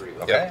 2 turn life. 3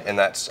 with Okay, Yep. and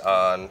that's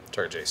on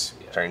Target Jace.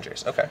 turning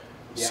Jace. Okay.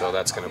 So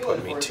that's going to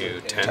put me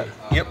to 10.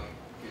 Yep.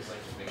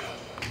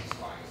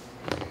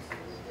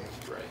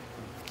 Right.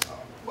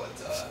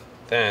 But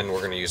Then we're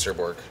going to use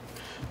Zerborg,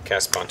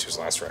 cast Bantu's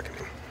Last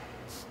Reckoning.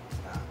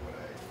 not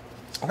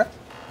what Okay.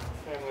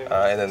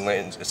 And then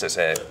lands, it says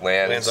lands.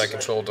 Lands I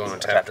control don't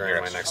untap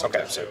during my next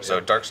Okay, untap.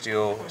 so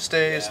Darksteel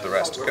stays, the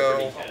rest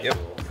go. Pretty Yep.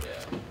 casual,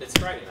 Yeah. It's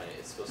Friday night.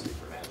 It's supposed to be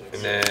for Magic.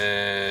 And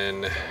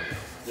then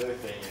the other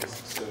thing is,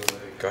 so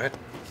like, go ahead.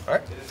 All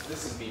right.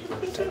 this is me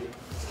first. It's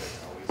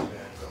always been,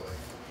 so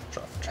like,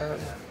 Drop turn.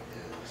 Eminem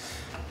is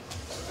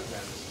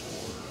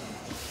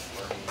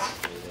learning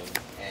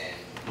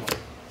and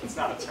It's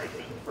not a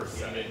tournament per you need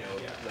se. to know,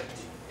 Yeah. like,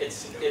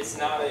 It's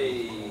not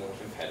a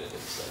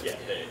competitive set. Yeah,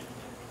 they,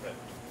 but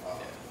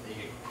you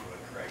can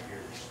correct your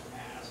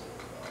asshole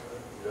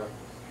about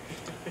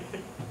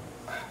it.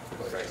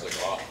 Craig's like,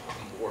 oh,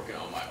 I'm working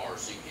on my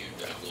RCQ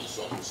deck,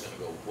 so I'm just gonna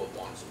go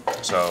whoop on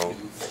some. So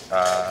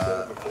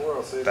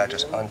that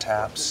just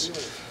untaps.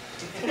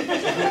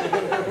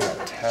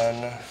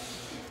 10.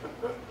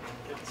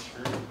 it's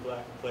true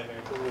black player.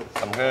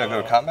 I'm gonna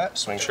go to combat,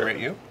 swing Sure. straight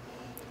at you.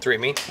 3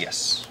 me.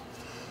 Yes.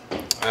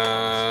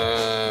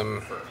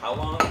 For how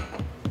long?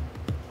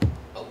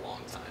 A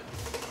long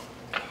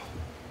time.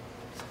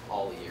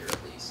 All year at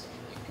least, I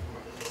think.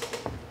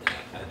 And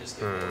I kinda just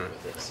get bored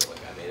with it, so like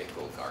I made a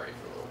Golgari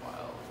for a little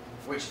while.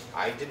 Which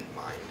I didn't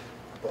mind,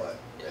 but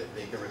I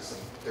think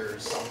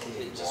there's something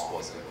It just wrong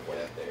wasn't with quite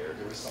it. there.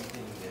 There was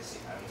something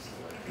missing. I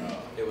was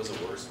like, It was a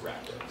worse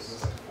Rakdos. this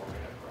is like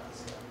 4-minute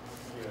press.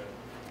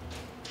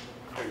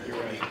 You're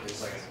right.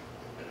 It's like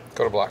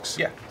Go to blocks.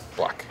 Yeah.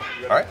 Block.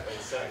 You're All right.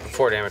 right.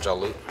 4 damage, I'll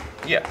loot.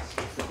 Yeah.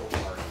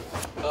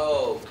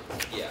 Oh,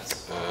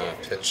 yes.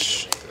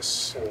 Pitch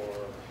this. For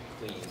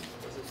Clean.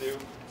 what's it do?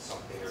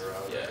 something or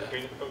other. Yeah.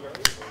 Green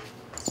Pogari?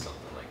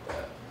 Something like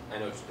that. I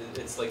know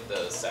it's like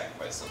the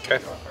sacrifice something.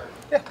 Okay. draw card.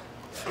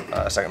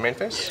 Yeah. Second main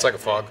phase. It's like a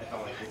fog.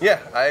 Yeah,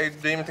 I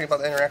didn't even think about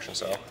the interaction,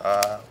 so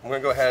I'm gonna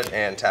go ahead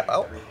and tap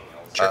out.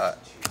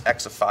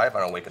 X of 5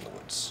 on Awaken the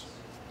Woods.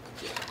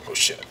 Oh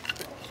shit.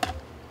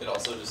 It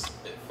also just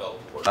it felt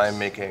worse. I'm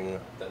making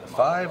than the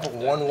 5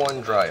 mono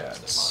 1/1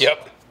 Dryads.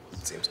 Yep.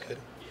 Seems good.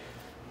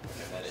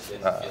 And then it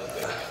didn't feel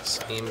good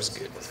against Seems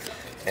good.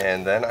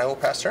 And then I will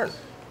pass turn.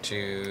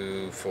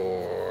 2,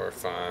 4,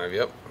 5.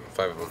 Yep.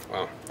 5 of them.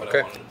 Wow. But I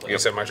Okay. wanted to play You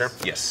said my turn?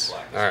 Yes.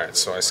 black as Alright,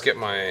 so I skip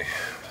my and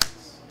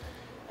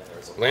there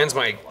was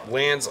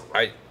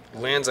a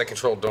lands I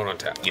control don't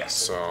untap. Yes.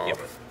 So Yep.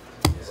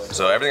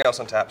 So everything else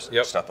untaps,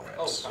 Yep. just not the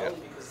Oh, lands. probably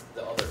because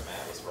the other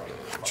map was running.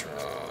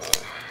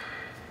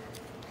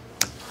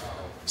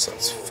 so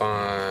it's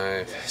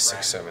 5,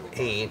 6, 7,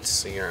 8.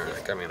 So you're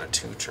got me on a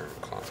 2-turn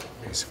clock,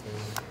 basically.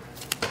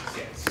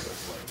 Yeah, so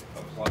it's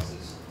like a plus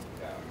is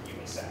you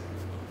may sack,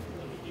 and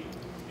then you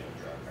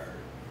draw a card,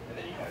 and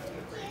then you have to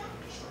upgrade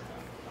and destroy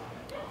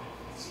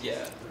it.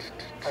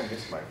 Yeah. I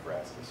missed my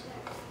Frascus.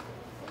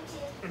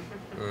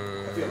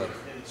 I feel like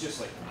it's just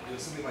like it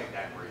was something like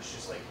that where it's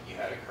just like you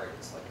had a card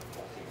that's like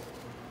multi.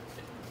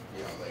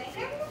 You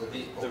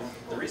know,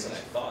 like The reason I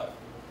thought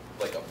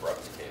like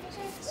abrupt decay was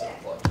going to be so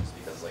clutch is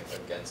because like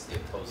against the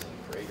opposing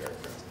graveyard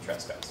for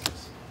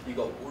trespassers, you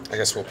go. I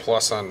guess we'll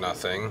plus on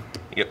nothing,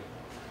 Yep.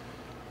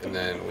 and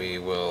then we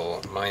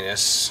will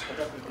minus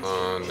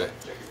on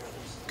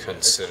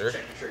consider.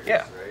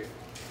 Yeah.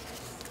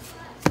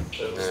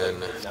 So it was then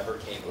like, it never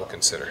came we'll up in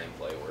consider.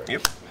 gameplay where it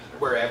Yep. mattered.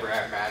 wherever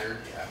it mattered.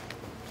 Yeah.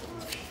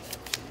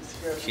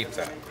 Keep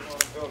that.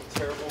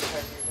 Terrible.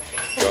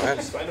 Go ahead.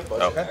 Just find a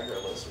budget Okay.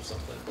 aggro list or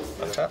something.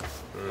 Untap.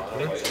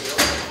 Mono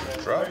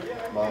white. Draw.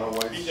 Mono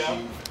white Beat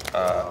down.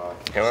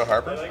 Inland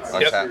Harbor.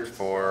 Yep. Untap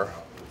for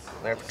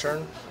land per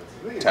turn.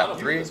 Tap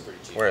 3.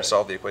 We're gonna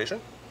solve the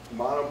equation.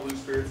 Mono blue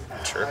spirits.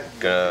 Sure.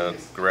 Gonna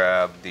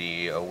grab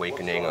the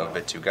Awakening of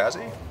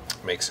Vitugazi.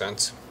 Makes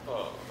sense.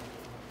 Oh.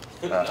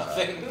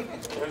 Nothing.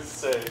 Let's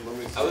say.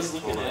 I was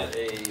looking at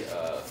a.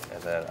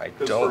 And then I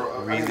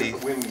don't really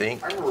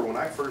think I remember when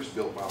I first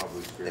built Mono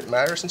blue spirits. it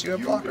matters since you have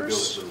You could build it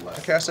blockers for less.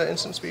 to cast at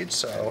instant speed,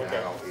 so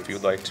if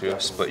you'd like to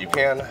split, you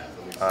can.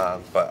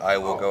 But I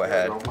will go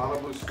ahead,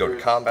 go to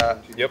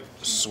combat, Yep.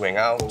 swing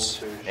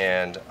out,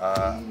 and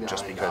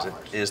just because it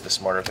is the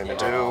smarter thing to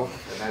do,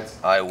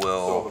 I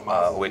will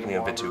Awakening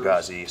of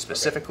Vitugazi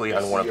specifically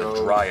on one of the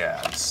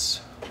Dryads.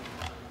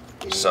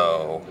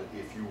 So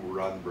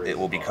it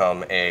will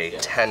become a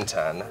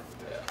 10/10.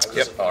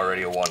 Yep,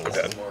 already a 1 with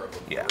it. More of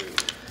a Yeah.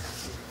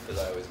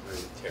 Because I always brewed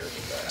terrible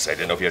decks. So I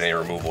didn't know if you had any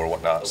removal or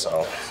whatnot,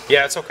 so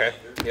Yeah, it's okay.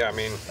 Yeah, I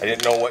mean, I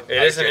didn't know what.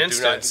 It is an I do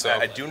instant, not- so-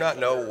 I do not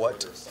know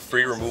what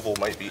free removal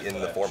might be in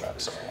the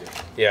format. So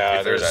yeah,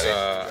 If there's there's.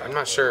 any. I'm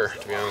not sure,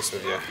 to be honest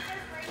with you.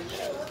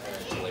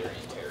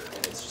 Talarian Terror,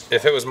 and it's just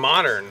If it was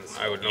modern,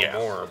 I would know Yeah.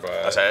 more, I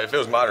but said, if it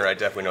was modern, I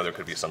definitely know there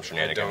could be some I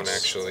shenanigans. don't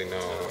actually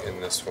know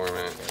in this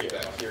format.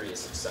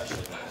 Furious Obsession.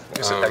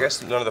 I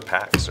guess none of the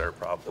packs are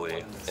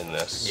probably in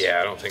this.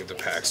 Yeah, I don't think the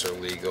packs are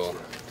legal.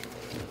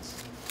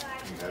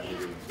 have you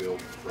been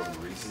built from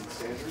recent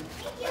standard?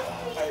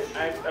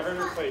 I've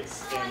never played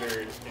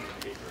standard in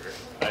paper.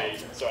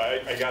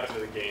 I got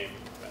into the game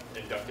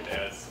inducted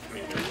as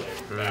commander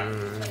player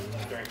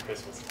back during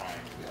Christmas time.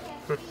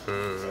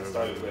 So I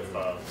started with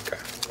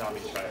zombie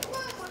tribal.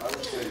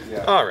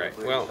 All right.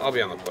 Well, I'll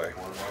be on the play.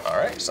 All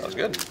right, sounds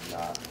good.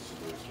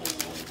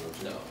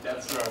 No.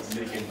 That's what I was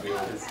thinking.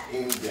 Is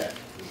in deck.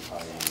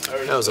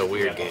 That was a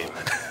weird game.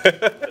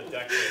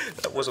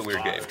 That was a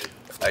weird game.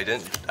 I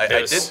did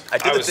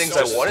the things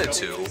I wanted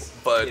to,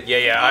 but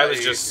Yeah, I was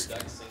just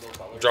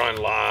drawing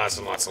lots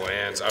and lots of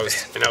lands. I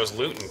was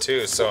looting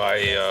too, so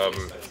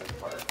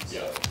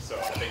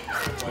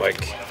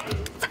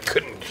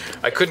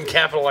I couldn't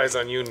capitalize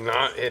on you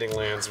not hitting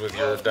lands with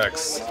your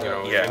deck's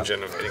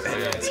engine of hitting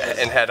lands.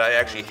 and had I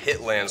actually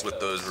hit lands with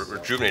those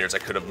rejuvenators, I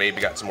could have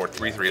maybe got some more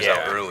 3/3s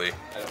out early.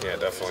 Yeah,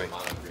 definitely.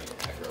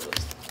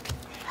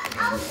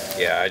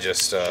 Yeah, I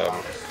just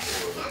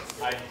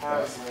I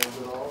have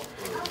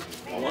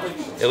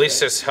at least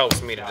this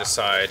helps me to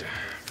decide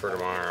for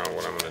tomorrow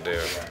what I'm gonna do.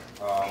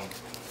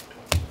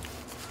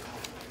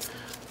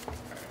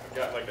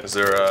 got like a Is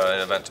there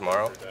an event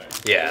tomorrow?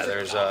 Yeah,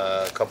 there's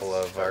a couple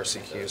of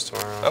RCQs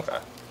tomorrow. Okay.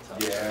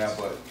 Yeah,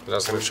 but That I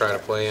was gonna try to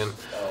play in.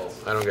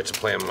 I don't get to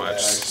play them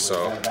much,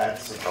 so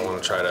I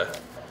want to try to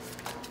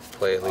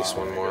play at least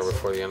one more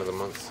before the end of the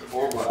month,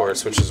 before it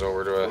switches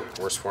over to a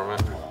worse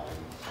format.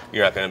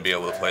 You're not going to be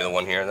able to play the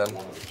one here then?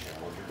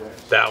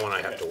 That one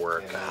I have to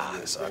work. Ah,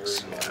 that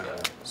sucks. Yeah,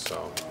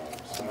 so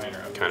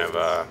kind of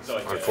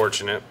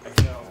unfortunate.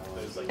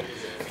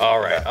 All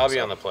right, I'll be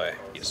on the play.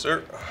 Yes,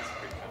 sir.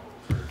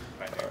 All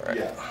right.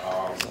 yeah,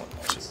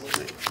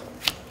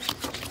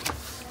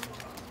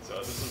 So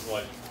this is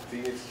like,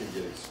 Phoenix can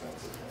get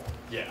expensive.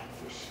 yeah.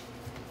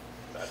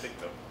 I think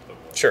the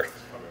Sure.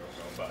 probably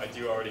won't go, but I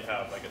do already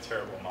have like a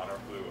terrible mono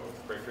blue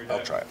Oathbreaker deck.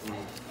 I'll try it.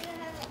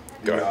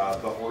 The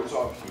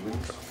Orzhov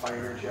Humans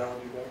Pioneer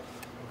Challenge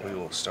deck. We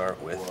will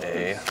start with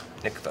a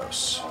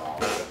Nykthos.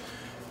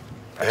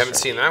 I haven't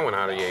seen that one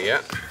out of you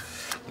yet.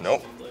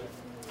 Nope.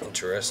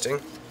 Interesting.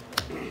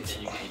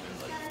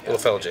 Little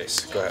fella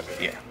Jace, go ahead.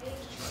 Yeah.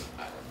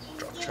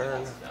 Draw a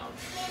turn.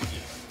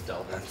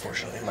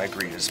 Unfortunately, my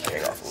greed is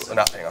paying off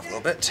not paying off a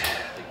little bit.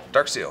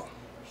 Dark Seal.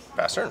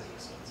 Pass turn.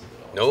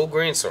 No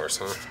green source,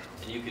 huh?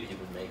 And you could even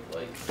make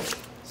like.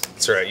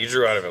 That's right, you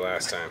drew out of it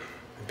last time.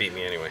 Beat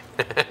me anyway.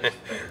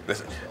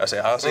 I say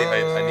honestly,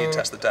 I need to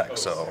test the deck,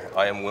 so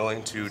I am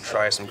willing to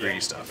try some greedy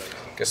stuff.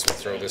 Guess we'll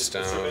throw this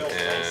down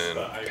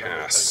and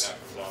pass.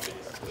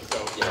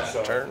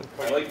 Yeah. Turn.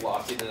 I like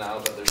locking it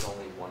out, but there's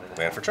only 1.5.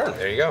 Land for turn.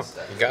 There you go.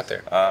 You got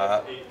there.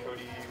 I'm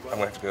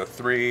gonna have to go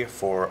 3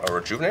 for a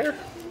Rejuvenator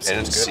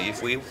and see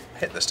if we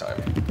hit this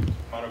time.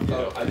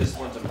 Oh, I just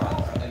went to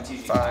MTG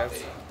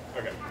 5.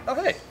 Okay. Oh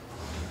hey.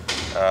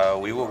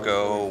 We will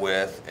go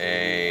with Yeah,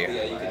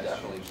 a. you could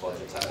definitely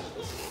budgetize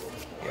this.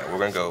 Yeah, we're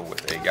gonna go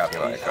with a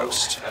Galvanic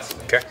Coast,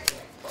 Okay.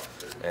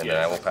 and then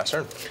I will pass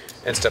turn.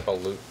 And step I'll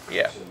loot.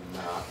 Yeah.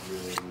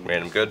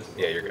 Random good.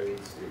 Yeah, you're good.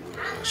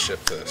 Let's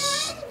ship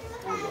this.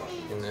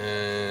 And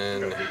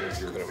then go to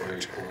my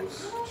turn.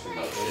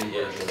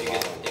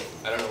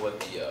 I don't know what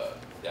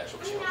the actual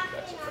challenge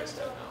decks are priced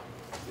at now.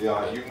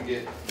 Yeah, you can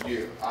get a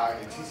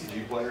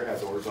TCG player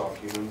has Orzhov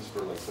Humans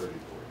for like 30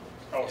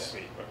 Oh,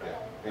 sweet. Okay.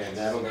 Yeah, and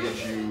that'll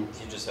get you. You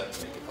just have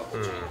to make a couple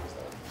changes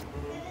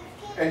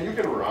though. And you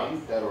can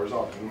run that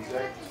Orzhov Humans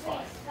deck. It's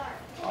fine.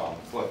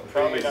 But the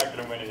Probably thing is, not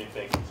going to win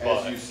anything, as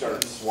but you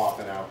start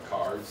swapping out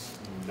cards,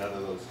 none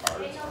of those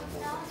cards are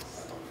more than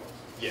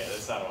yeah,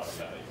 it's not a lot of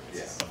value. It's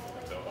Yeah. just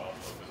something to build off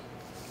of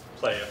and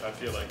play if I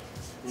feel like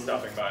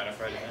stopping by on a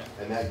Friday night.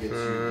 and that gets you.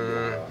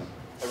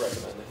 I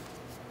recommend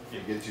it.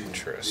 It gets you.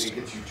 Interesting. It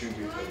gets you 2.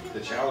 The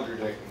Challenger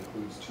deck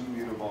includes 2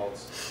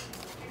 Mutavaults,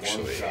 1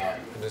 Actually, shot,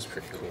 it is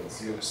pretty cool.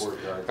 sealed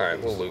courtyard. All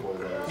right, we'll loot.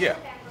 Yeah.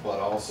 But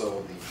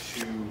also the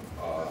 2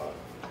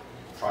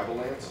 tribal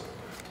lands.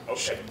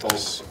 Okay.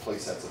 Both play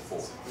sets of 4.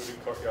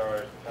 Looted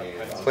Courtyard.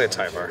 And, Play a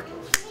Tyvar.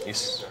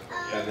 Yes.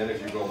 And then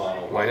if you go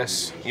mono white,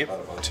 Minus? you just Yep. cut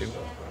a bunch of 2.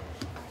 stuff.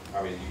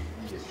 I mean,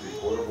 you get 3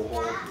 portable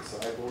holes in the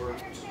sideboard,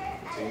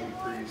 Tame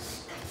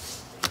Priest.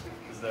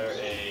 Is there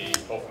a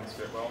Open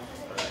Spirit Well?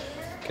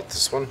 Get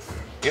this one.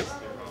 Yep.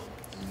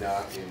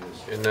 Not in this.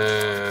 And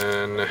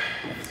then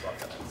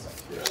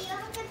Yeah.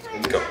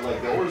 And this,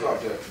 like the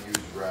Orzhov deck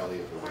used Rally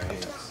of the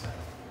Ranks,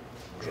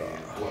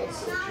 and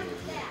Bloodsoul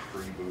Champion,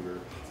 Freebooter.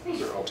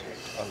 Those are okay.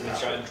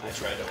 I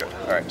tried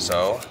to All right.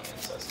 So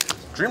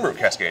Dreamroot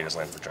Cascade is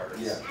land for turn.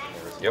 Yeah.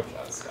 Yep.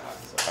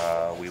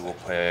 We will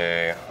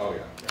play. Oh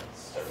yeah.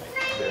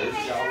 There's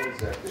Jowl's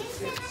deck that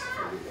fits.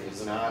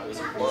 It's not. It's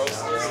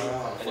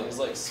and it was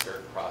like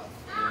skirt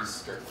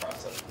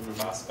process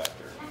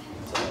prospector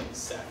to like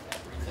sack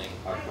everything.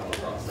 I've come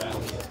across that.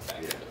 Rally it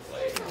back into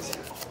play.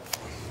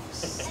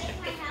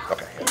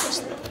 Okay. Yeah,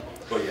 that's-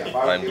 But yeah, if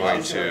I'm if going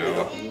was gonna to pick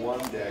up one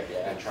deck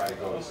and try to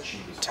go as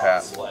cheap as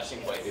tap possible. Slashing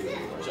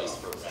white just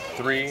for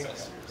 3,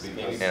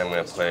 and I'm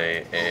gonna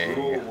play The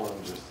rule a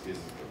one just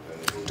isn't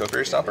competitive.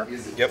 Topiary Stomper.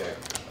 Yep.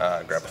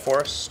 Grab a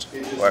forest.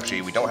 Well,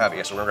 actually, we don't have it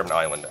yet, so we're gonna grab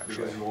an island,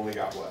 actually. Because you only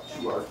got what?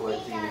 2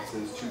 Arclight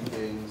Phoenixes, 2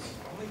 Kings,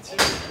 and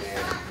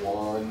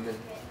 1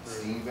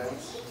 Steam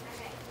Vents.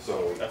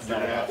 So That's you're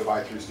not gonna have to enough.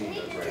 buy 3 Steam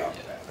Vents right off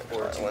the bat.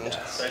 Or 2 Island.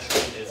 decks.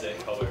 Especially is it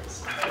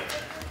colors.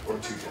 Or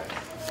 2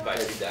 decks. Buy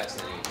 2 decks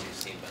and then you get 2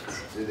 steam vents.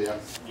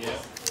 Yeah.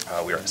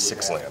 Yeah. We are at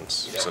 6 lands,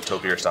 so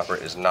Topiary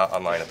Stomper is not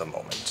online at the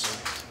moment. Sick.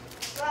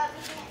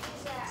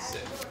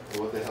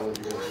 Well, what the hell are you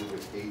gonna do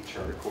with 8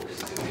 charter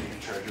courses and 8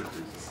 treasure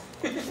cruises?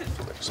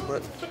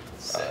 Split.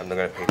 I'm not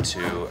gonna pay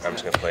 2. I'm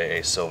just gonna play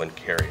a Sylvan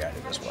Carry at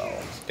it as well.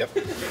 Yep.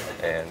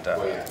 And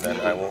then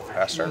I will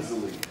pass turn.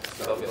 Easily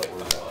That'll start be the like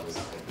order 5 out bucks.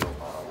 and build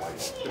mono white.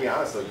 To be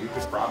honest though, you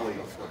could probably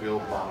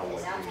build mono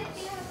white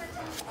queens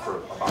for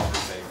about the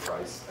same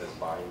price as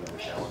buying the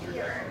challenger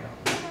deck and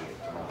moving it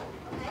to mono.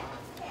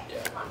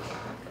 Yeah.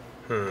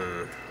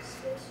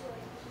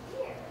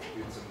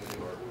 Doing some new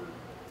artwork.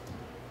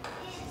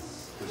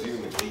 Because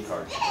even the key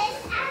cards in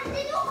the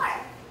deck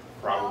are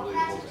probably the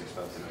most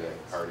expensive deck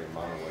card in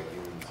mono white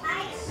queens.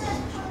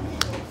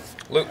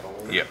 Luke.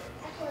 Yep.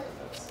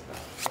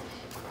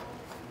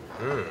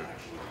 And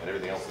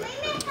everything else that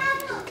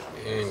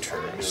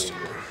Interesting.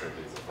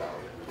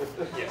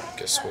 Yeah.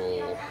 Guess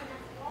we'll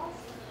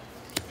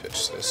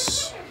pitch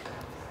this.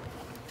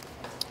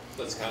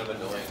 What's kind of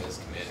annoying is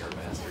Commander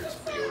Masters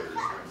pre-orders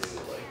were due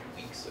like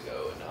weeks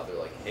ago, and now they're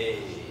like,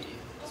 hey,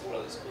 there's one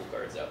of these cool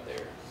cards out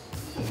there.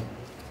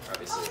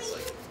 Obviously, it's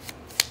like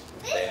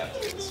they have to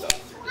get the stuff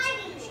through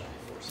distribution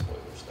before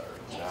spoilers start.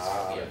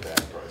 Not a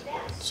bad price.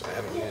 So I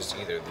haven't used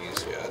either of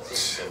these yet.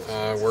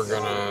 We're They're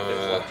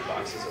gonna collector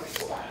boxes of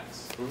 4 packs.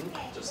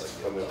 Just like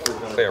From the the first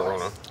play a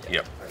Rona.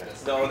 Yep.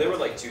 No, they were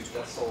like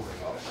 220.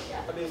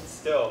 I mean,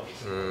 still.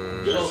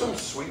 There's some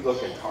sweet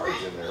looking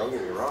cards in there, don't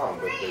get me wrong,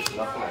 but there's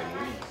nothing I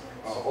need.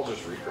 So I'll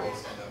just reprint.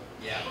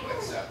 Yeah,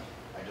 except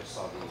I just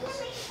saw these.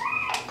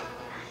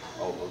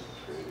 Oh, those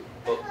are pretty.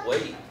 But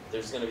wait,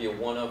 there's gonna be a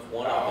one of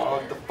Oh,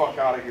 in get the there. fuck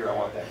out of here. I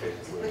want that page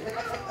blue.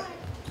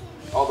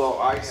 Although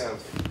I have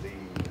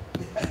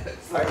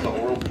the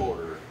world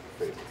border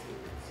phases.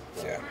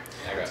 Yeah.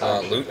 I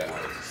got Luke.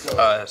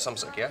 Some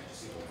sick, yeah?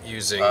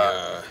 Using.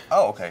 Oh,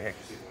 okay. Hey.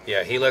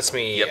 Yeah, he lets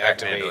me Yep,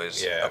 activate.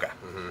 activate Yeah. okay.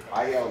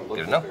 I looked Good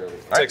at enough. fairly.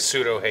 It's like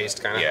pseudo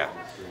haste kind of. Yeah.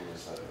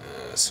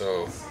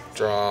 So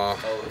draw,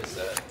 Oh, is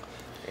that?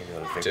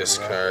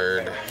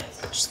 discard,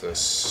 pitch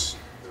this,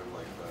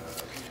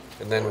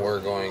 and then we're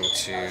going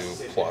to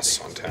plus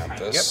untap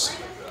this.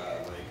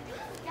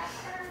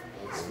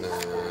 And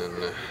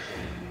then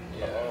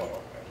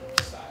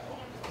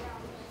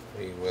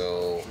we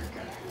will.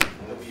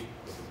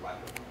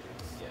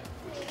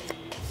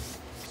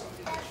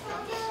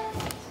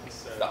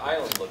 The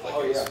island looked like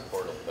Oh, it was yeah.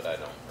 portal, but I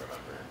don't remember.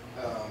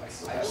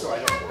 So I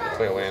don't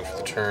Play a land for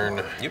the turn.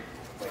 Yep.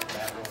 like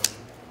that one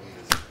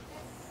is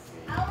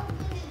I'll open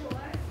the door.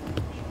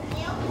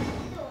 They open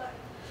the door.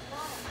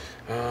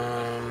 I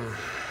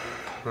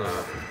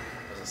was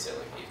gonna say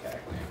like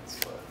 8-pack lands,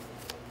 but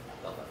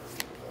they'll never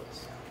read those.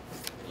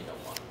 And you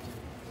don't want them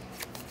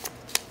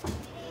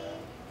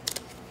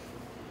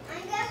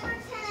I'm gonna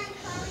pretend I'm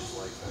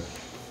coming.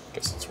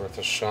 Guess it's worth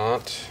a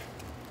shot.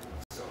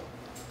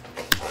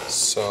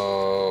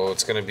 So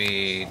it's gonna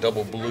be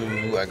double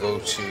blue. I go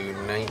to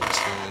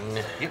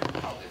 19.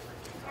 Yep.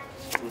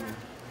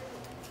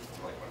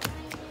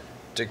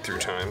 Dig through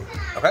time.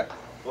 Okay.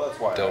 Well, that's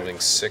why Delving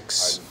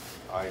 6.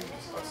 I'm a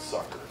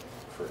sucker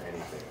for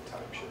anything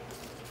time shift.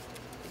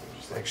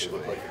 Just like, they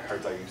look Actually. like the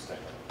cards I used to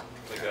have.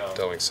 Like,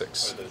 Delving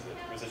 6. what is it?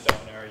 Was it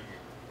Dominar you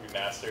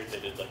remastered? They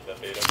did like the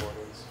beta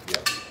borders.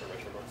 Yeah. For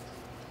retro boards.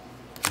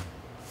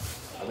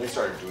 And they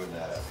started doing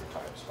that after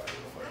Time Spider.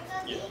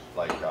 Yeah.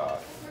 Like,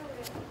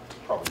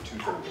 probably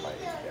 2/3 of my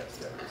 8-cast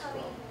deck is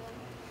from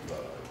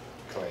the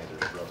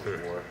Commander's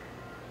Brother's War.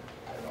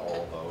 And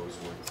all of those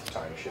were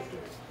time shifted.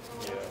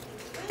 Yeah.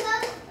 I'm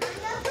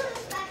gonna put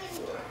this back in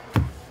the door.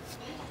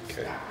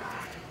 Okay.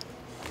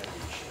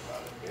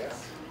 Yeah.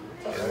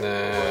 And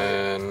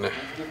then You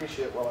give me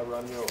shit while I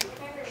run you over.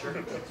 Sure.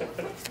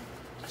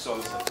 so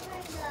it's like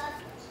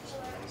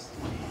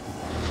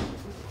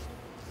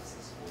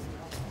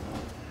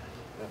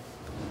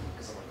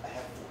because I'm like I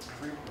have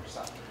 3 more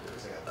stops.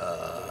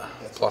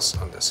 plus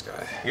on this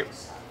guy. Yep.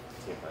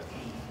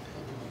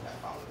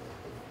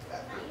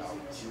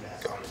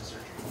 Go.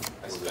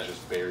 Was it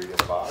just buried in a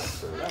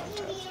box? Or?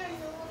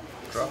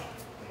 Draw.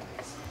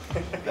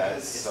 That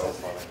is so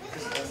funny.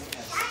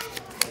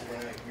 When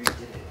I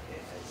redid it, it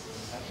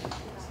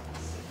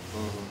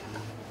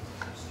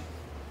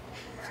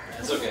has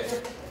It's okay.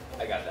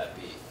 I got that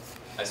beat.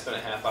 I spent a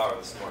half hour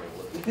this morning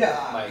looking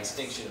at my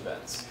extinction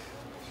events,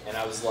 and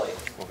I was like,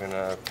 We're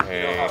gonna you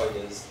know how pay.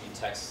 it is. You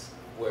text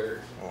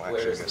where Well, actually,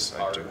 where I is this guess I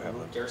card? do have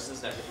it.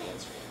 Garrison's not gonna be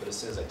answering, but as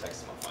soon as I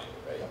text him, I'll find it,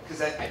 right?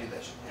 because I did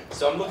that shit.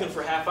 So I'm looking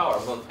for half hour.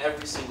 I'm going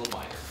every single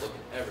miner, looking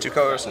everywhere. 2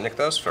 colors and Got nick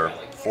those for got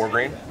like 4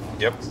 green.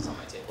 Yep. boxes on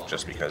my table.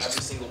 Just because-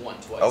 Every single one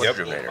twice. Oh, Can't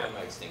Rejuvenator. find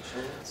my extinction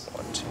events.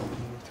 1, 2,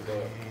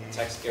 Go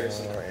text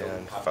Garrison, 4, go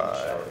and hop in the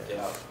shower, 5. get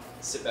out,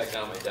 sit back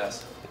down at my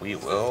desk, We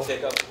will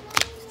pick up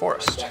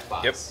forest. Jack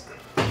box. Yep.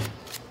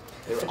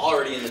 They were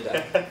already in the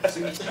deck. So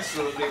the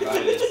thing about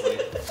it is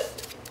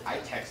like, I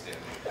texted him.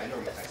 I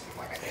normally text him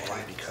like I can't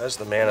find it. Because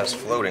the mana's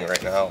floating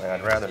right now, and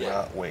I'd rather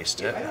not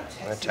waste it,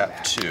 I'm going to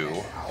tap 2,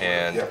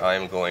 and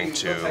I'm going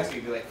to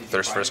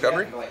Thirst for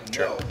Discovery.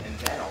 Sure. And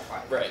then I'll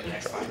find it. Right. The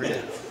next 5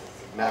 minutes.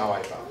 Now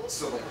I found it.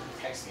 So like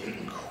text me.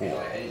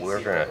 Cool.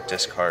 We're going to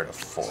discard a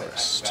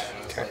Forest.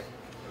 Okay.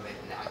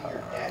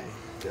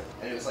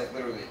 And it was like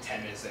literally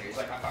 10 minutes later. He's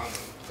like, I found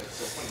them. Like,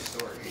 so funny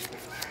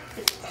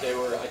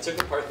story. I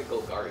took apart the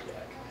Golgari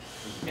deck,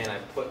 and I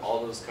put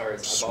all those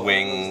cards.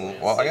 Swing.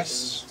 Well, I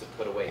guess. To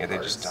put away Yeah, they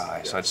cards. just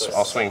die. So I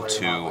I'll swing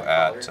 2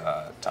 at And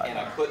I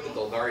time. put the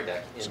Golgari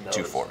deck in those.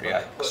 2-4. but I Yeah.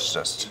 put It's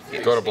just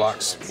Go to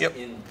blocks. Yep.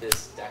 In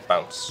this deck.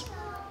 bounce.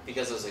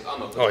 Because I was like, I'm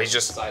gonna Oh,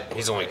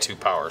 he's only 2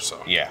 power,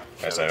 so. Yeah.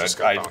 Yeah, As they I, just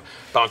I, gotta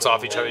bounce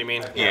off each other, you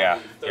mean? yeah.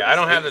 Yeah, I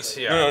don't have this.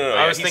 Yeah. No,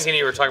 I was he's- thinking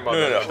you were talking about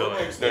No, the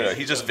abilities. no,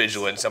 he's just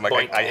vigilant. So I'm like,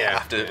 Point, I yeah,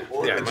 have to. yeah.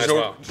 Yeah, there's might as no-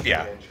 well.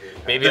 Yeah.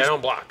 Maybe I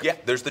don't block. Yeah,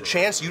 there's the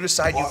chance you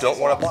decide you don't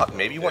want to block.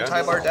 Maybe you want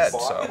Yeah. Tybar dead.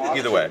 So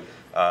either way,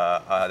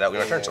 that would be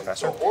my turn. So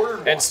faster. So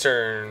ordered Ed's one.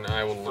 turn,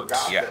 I will look.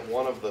 Forgot Yeah. that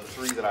one of the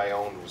 3 that I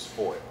owned was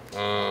foil.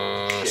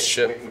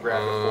 Shit. Went and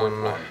grabbed the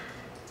 4th one.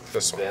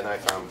 This one. Then I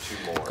found 2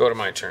 more. Go to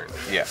my turn.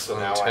 Yeah. So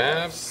now I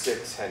Untap. have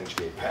 6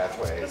 Henge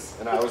pathways,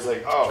 and I was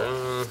like,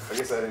 oh, I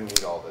guess I didn't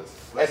need all this.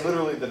 And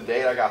literally the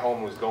day I got home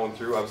and was going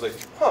through, I was like,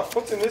 huh,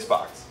 what's in this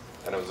box?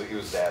 And I was like, it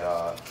was that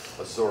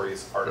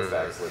Azorius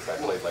artifacts list I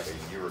played like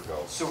a year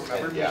ago. So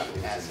remember And me yeah, it was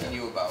in asking there.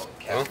 you about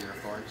Cavalier of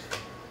Thorns?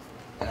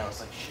 And I was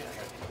like, shit, I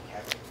gotta pick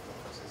Cavalier of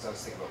Thorns. Because I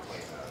was thinking about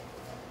playing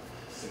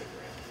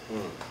Cinegram.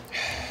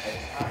 At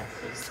the time,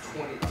 it was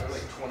they're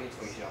like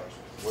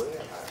 $20 Were they?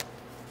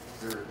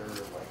 They're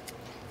like,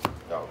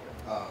 Oh,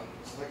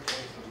 so like $20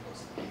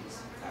 a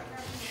piece. And I'm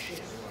like, shit,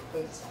 I want to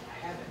play this. I don't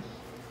have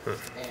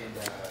any. And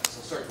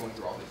so I started going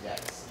through all the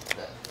decks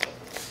that,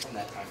 from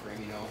that time frame,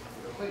 you know,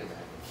 we were playing that.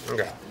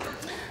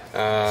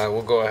 Okay.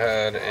 We'll go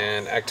ahead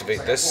and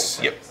activate this.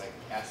 Yep.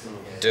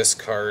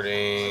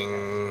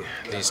 Discarding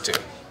these 2.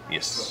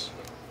 Yes.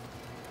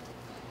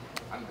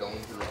 I'm going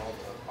through all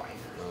the binders.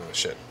 Oh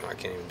shit, no, I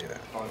can't even do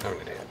that. I'm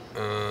an idiot.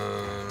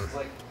 It's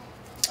like,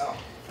 oh.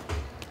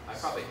 I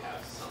probably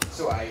have some.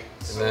 So I.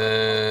 And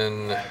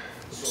then I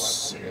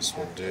guess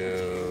we'll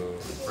do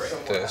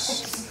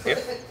this.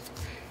 Yep.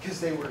 Because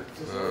they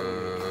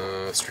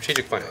were.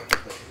 Strategic planning.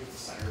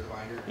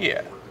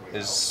 Yeah.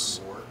 Is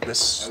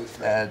this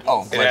add?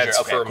 Oh, It Ledger. adds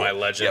Okay, for cool. my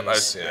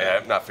legends, Yeah,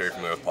 I'm not very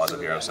familiar with Plaza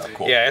Hero, so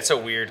cool. Yeah, it's a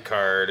weird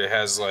card. It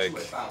has like,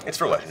 It's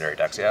for legendary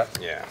decks, yeah.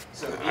 yeah.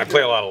 I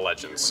play a lot of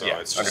legends, so Yeah,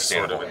 it's just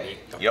sort of an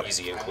understandable. Yep.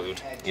 easy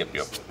include. Yep.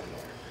 There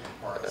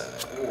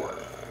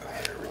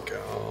we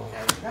go.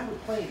 I remember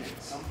playing it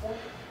at some point,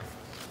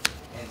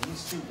 and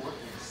these 2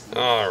 workers.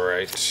 All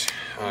right.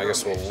 I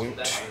guess we'll loot.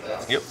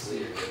 Yep.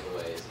 Clear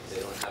giveaways. If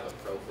they don't have a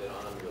profit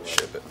on them, you're like,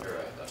 Ship it. or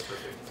a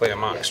perfect. Play a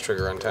Mox,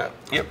 trigger untap.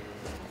 Yep.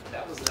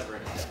 That was never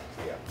in deck.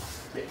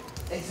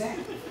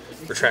 Exactly.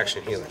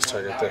 Retraction healers,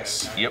 target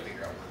this. Yep.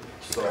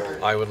 so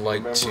I would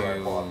like remember I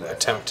bought to that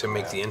attempt to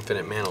make the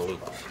infinite mana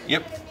loop.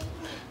 Yep.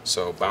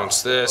 So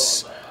bounce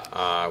this.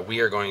 We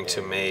are going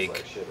to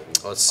make,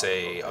 let's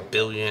say, 1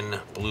 billion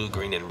blue,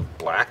 green, and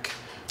black.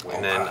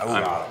 And then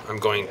I'm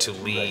going to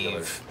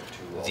leave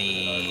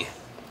the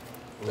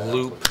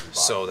loop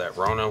so that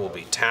Rona will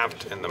be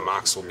tapped and the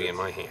Mox will be in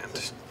my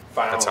hand.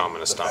 That's how I'm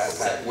going to stop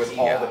it. with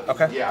all the,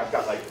 Okay. Yeah, I've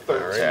got like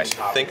 13 Alright. I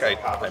copies think of I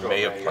Copper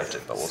may have Gold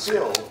punted, but we'll see.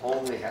 Still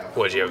only have.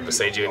 What, do you have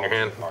Beseiju in your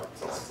hand?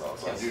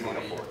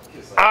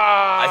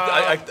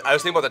 I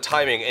was thinking about the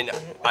timing, and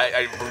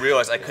I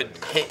realized I could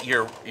hit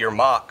your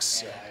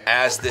Mox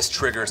as this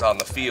triggers on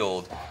the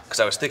field, because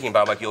I was thinking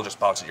about, like, you'll just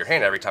bounce at your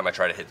hand every time I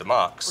try to hit the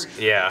Mox.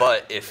 Yeah.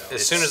 But if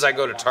As soon as I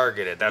go to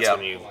target it, that's Yeah.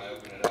 when you.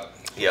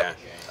 yeah,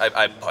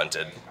 I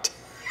punted,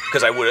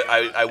 because I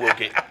will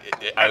get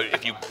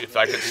if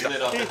I could stop.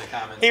 It up in the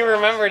comments. He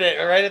remembered it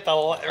right at the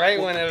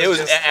when It was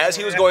as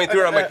he was going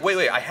through it. I'm like,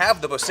 wait, I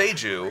have the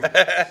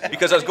Boseiju,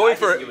 because I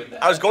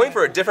was going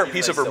for a different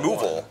piece of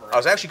removal. I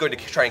was actually going to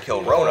try and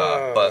kill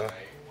Rona, but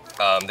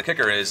the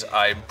kicker is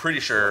I'm pretty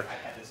sure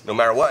no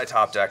matter what I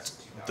top decked,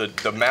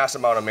 the mass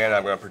amount of mana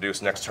I'm going to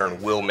produce next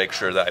turn will make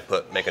sure that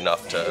I make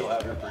enough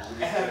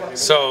to.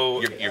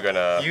 So You're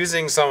gonna.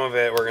 using some of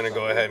it, we're gonna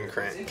go ahead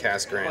and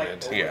cast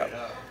Granted. Yeah.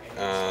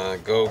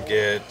 Go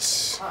get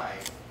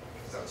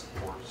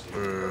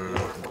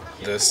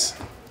this,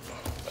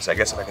 So I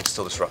guess if I can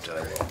still disrupt it,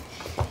 I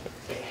will.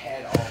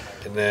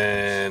 and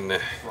then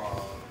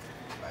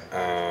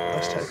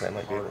Technically, I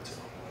might be able to.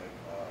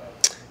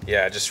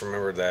 yeah, I just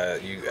remembered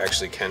that you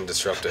actually can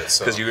disrupt it.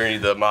 So Because you're gonna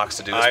need the Mox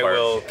to do this I part.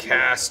 will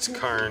cast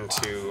Karn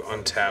to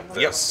untap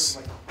this.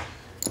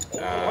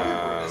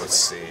 Let's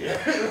see.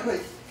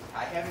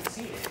 I haven't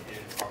seen it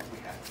in probably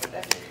half a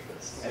decade.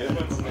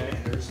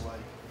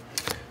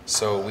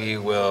 So we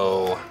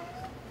will.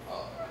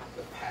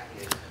 The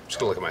package. I'm just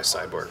gonna look at my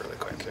sideboard really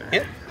quick here.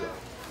 Yeah.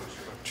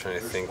 Trying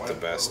to think the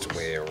best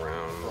way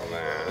around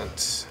that.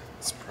 It's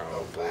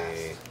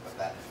probably. But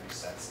that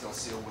reset still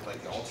sealed with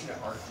like the alternate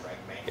art drag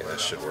man. Yeah, that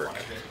should work.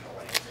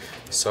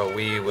 So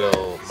we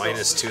will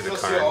 -2 the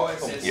card.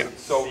 Yeah.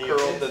 So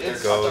curled that they're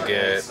Go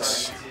get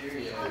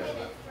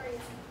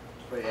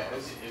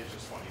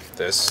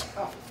this.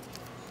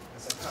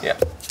 Yeah.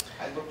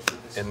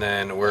 And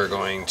then we're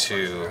going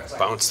to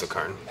bounce the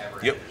card.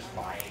 Yep.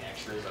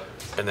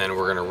 And then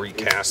we're going to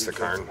recast the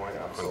card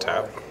on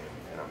tap.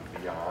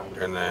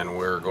 And then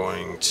we're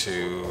going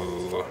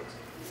to...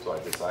 So I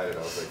decided, I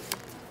was like,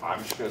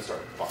 I'm just gonna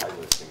start buy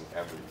listing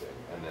everything,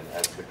 and then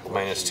as the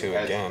collection,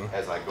 -2 again.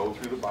 as I go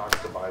through the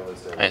box to buy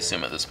list everything, I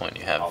assume at this point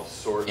you have I'll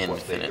sort what they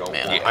infinite don't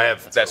mana. want. I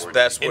have That's where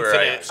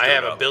infinite. I screwed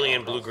have a up.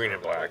 billion blue, green,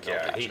 and black.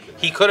 Yeah,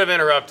 he could have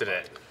interrupted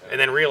it and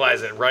then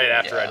realized it right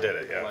after I did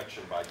it. Yeah.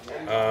 Collection by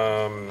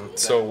Ken.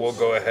 So we'll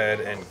go ahead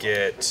and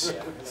get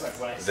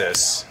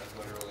this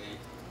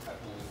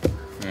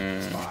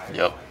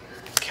Yep.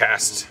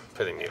 cast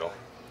pithing needle.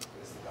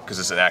 Because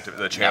it's an active.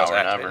 The Now channel's or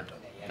never. activated.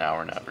 Now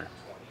or never.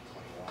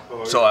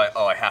 So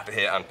I have to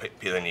hit on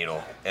Peel the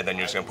Needle, and then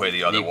you're just gonna play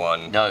the other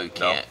one. No, you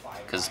can't.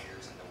 Because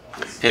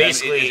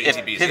Basically, if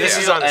ATBs, Pivot yeah.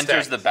 Needle on the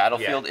enters stack. the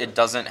battlefield, it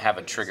doesn't have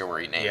a trigger where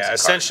he names a Yeah, card.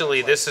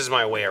 essentially, this is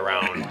my way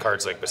around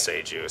cards like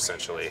Beseiju,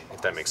 essentially,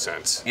 if that makes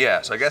sense.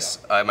 Yeah. So I guess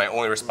my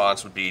only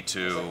response would be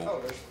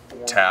to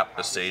tap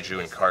the Seiju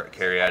and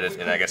carry at it,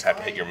 and I guess have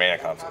to hit your mana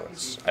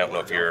confluence. I don't know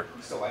if you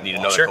need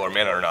another Sure. color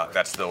mana or not.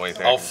 That's the only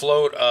thing. I'll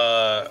float,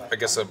 I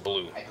guess, a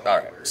blue. All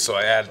right. So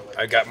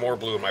I got more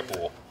blue in my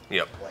pool.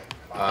 Yep.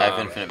 I have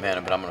infinite mana,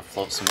 but I'm going to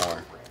float some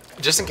more.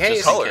 Just in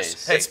case.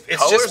 Colors. Hey, It's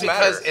colors just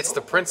because matter. it's the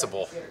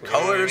principle. You know what I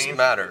Colors mean?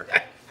 matter.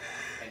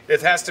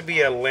 It has to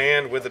be a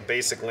land with a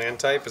basic land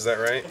type, is that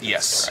right?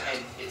 Yes.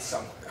 And it's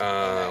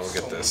somewhere. We'll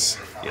get this.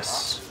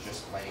 Yes.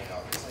 Just laying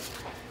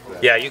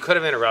out. Yeah, you could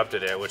have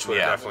interrupted it, which would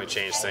have Yeah. definitely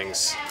changed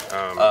things.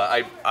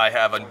 I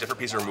have a different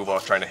piece of removal I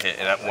was trying to hit,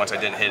 and once I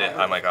didn't hit it,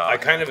 I'm like, oh. I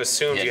kind of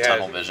assumed You you had had.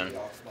 tunnel vision.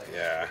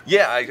 Yeah.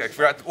 Yeah, I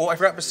forgot. Well, I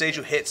forgot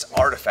Beseiju hits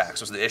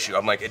artifacts was the issue.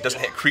 I'm like, it doesn't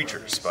hit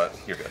creatures, but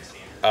you're good.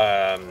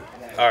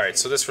 All right,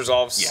 so this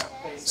resolves. Yeah.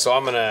 So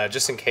I'm gonna,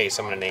 just in case,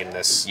 I'm gonna name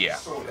this. Yeah.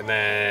 And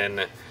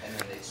then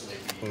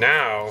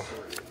now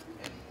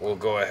we'll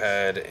go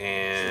ahead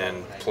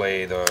and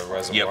play the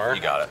reservoir. Yep,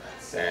 you got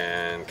it.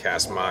 And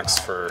cast Mox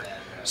for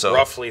So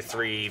roughly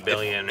 3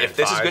 billion. If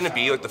this is going to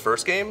be like the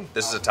first game,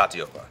 this is a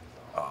Tatiopa.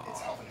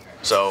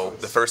 So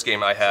the first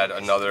game I had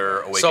another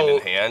Awakened so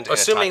in hand. And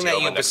assuming a that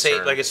Tatiopa you next Beseiju,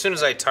 turn. like as soon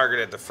as I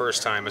targeted the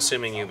first time,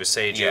 assuming you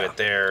Beseiju Yeah. it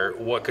there,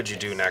 what could you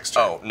do next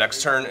turn? Oh,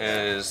 next turn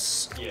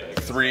is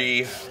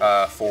 3,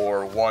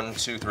 4, 1,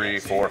 2, 3,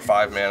 4,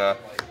 5 mana,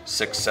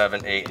 6,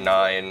 7, 8,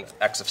 9,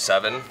 X of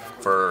 7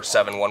 for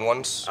 7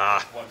 1/1s.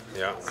 Ah,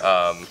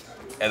 yeah.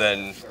 And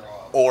then,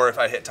 or if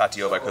I hit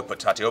Tatiova, I could put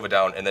Tatiova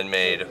down and then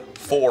made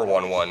 4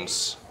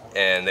 1/1s,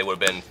 and they would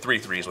have been 3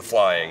 3s with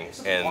flying,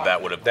 and that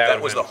would have That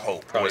that would've was the been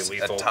hope. probably Was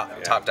lethal, a top,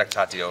 yeah. top deck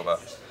Tatiova.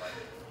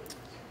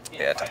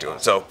 Yeah, Tatiova.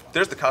 So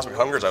there's the Cosmic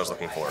Hungers I was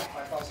looking for.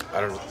 I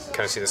don't.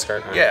 Can I see this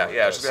card? Yeah,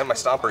 I was gonna have my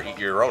Stomper eat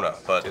your Rona,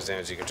 but As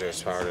damage you can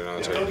choose power to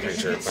another target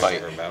creature.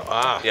 Fight. Battle.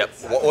 Ah. yep.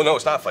 Well, no,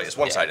 it's not a fight. It's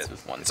one-sided.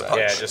 it's one It's a side.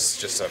 punch. Yeah,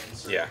 just a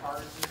yeah.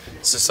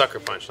 It's a sucker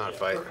punch, not a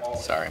fight.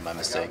 Sorry, my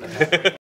mistake.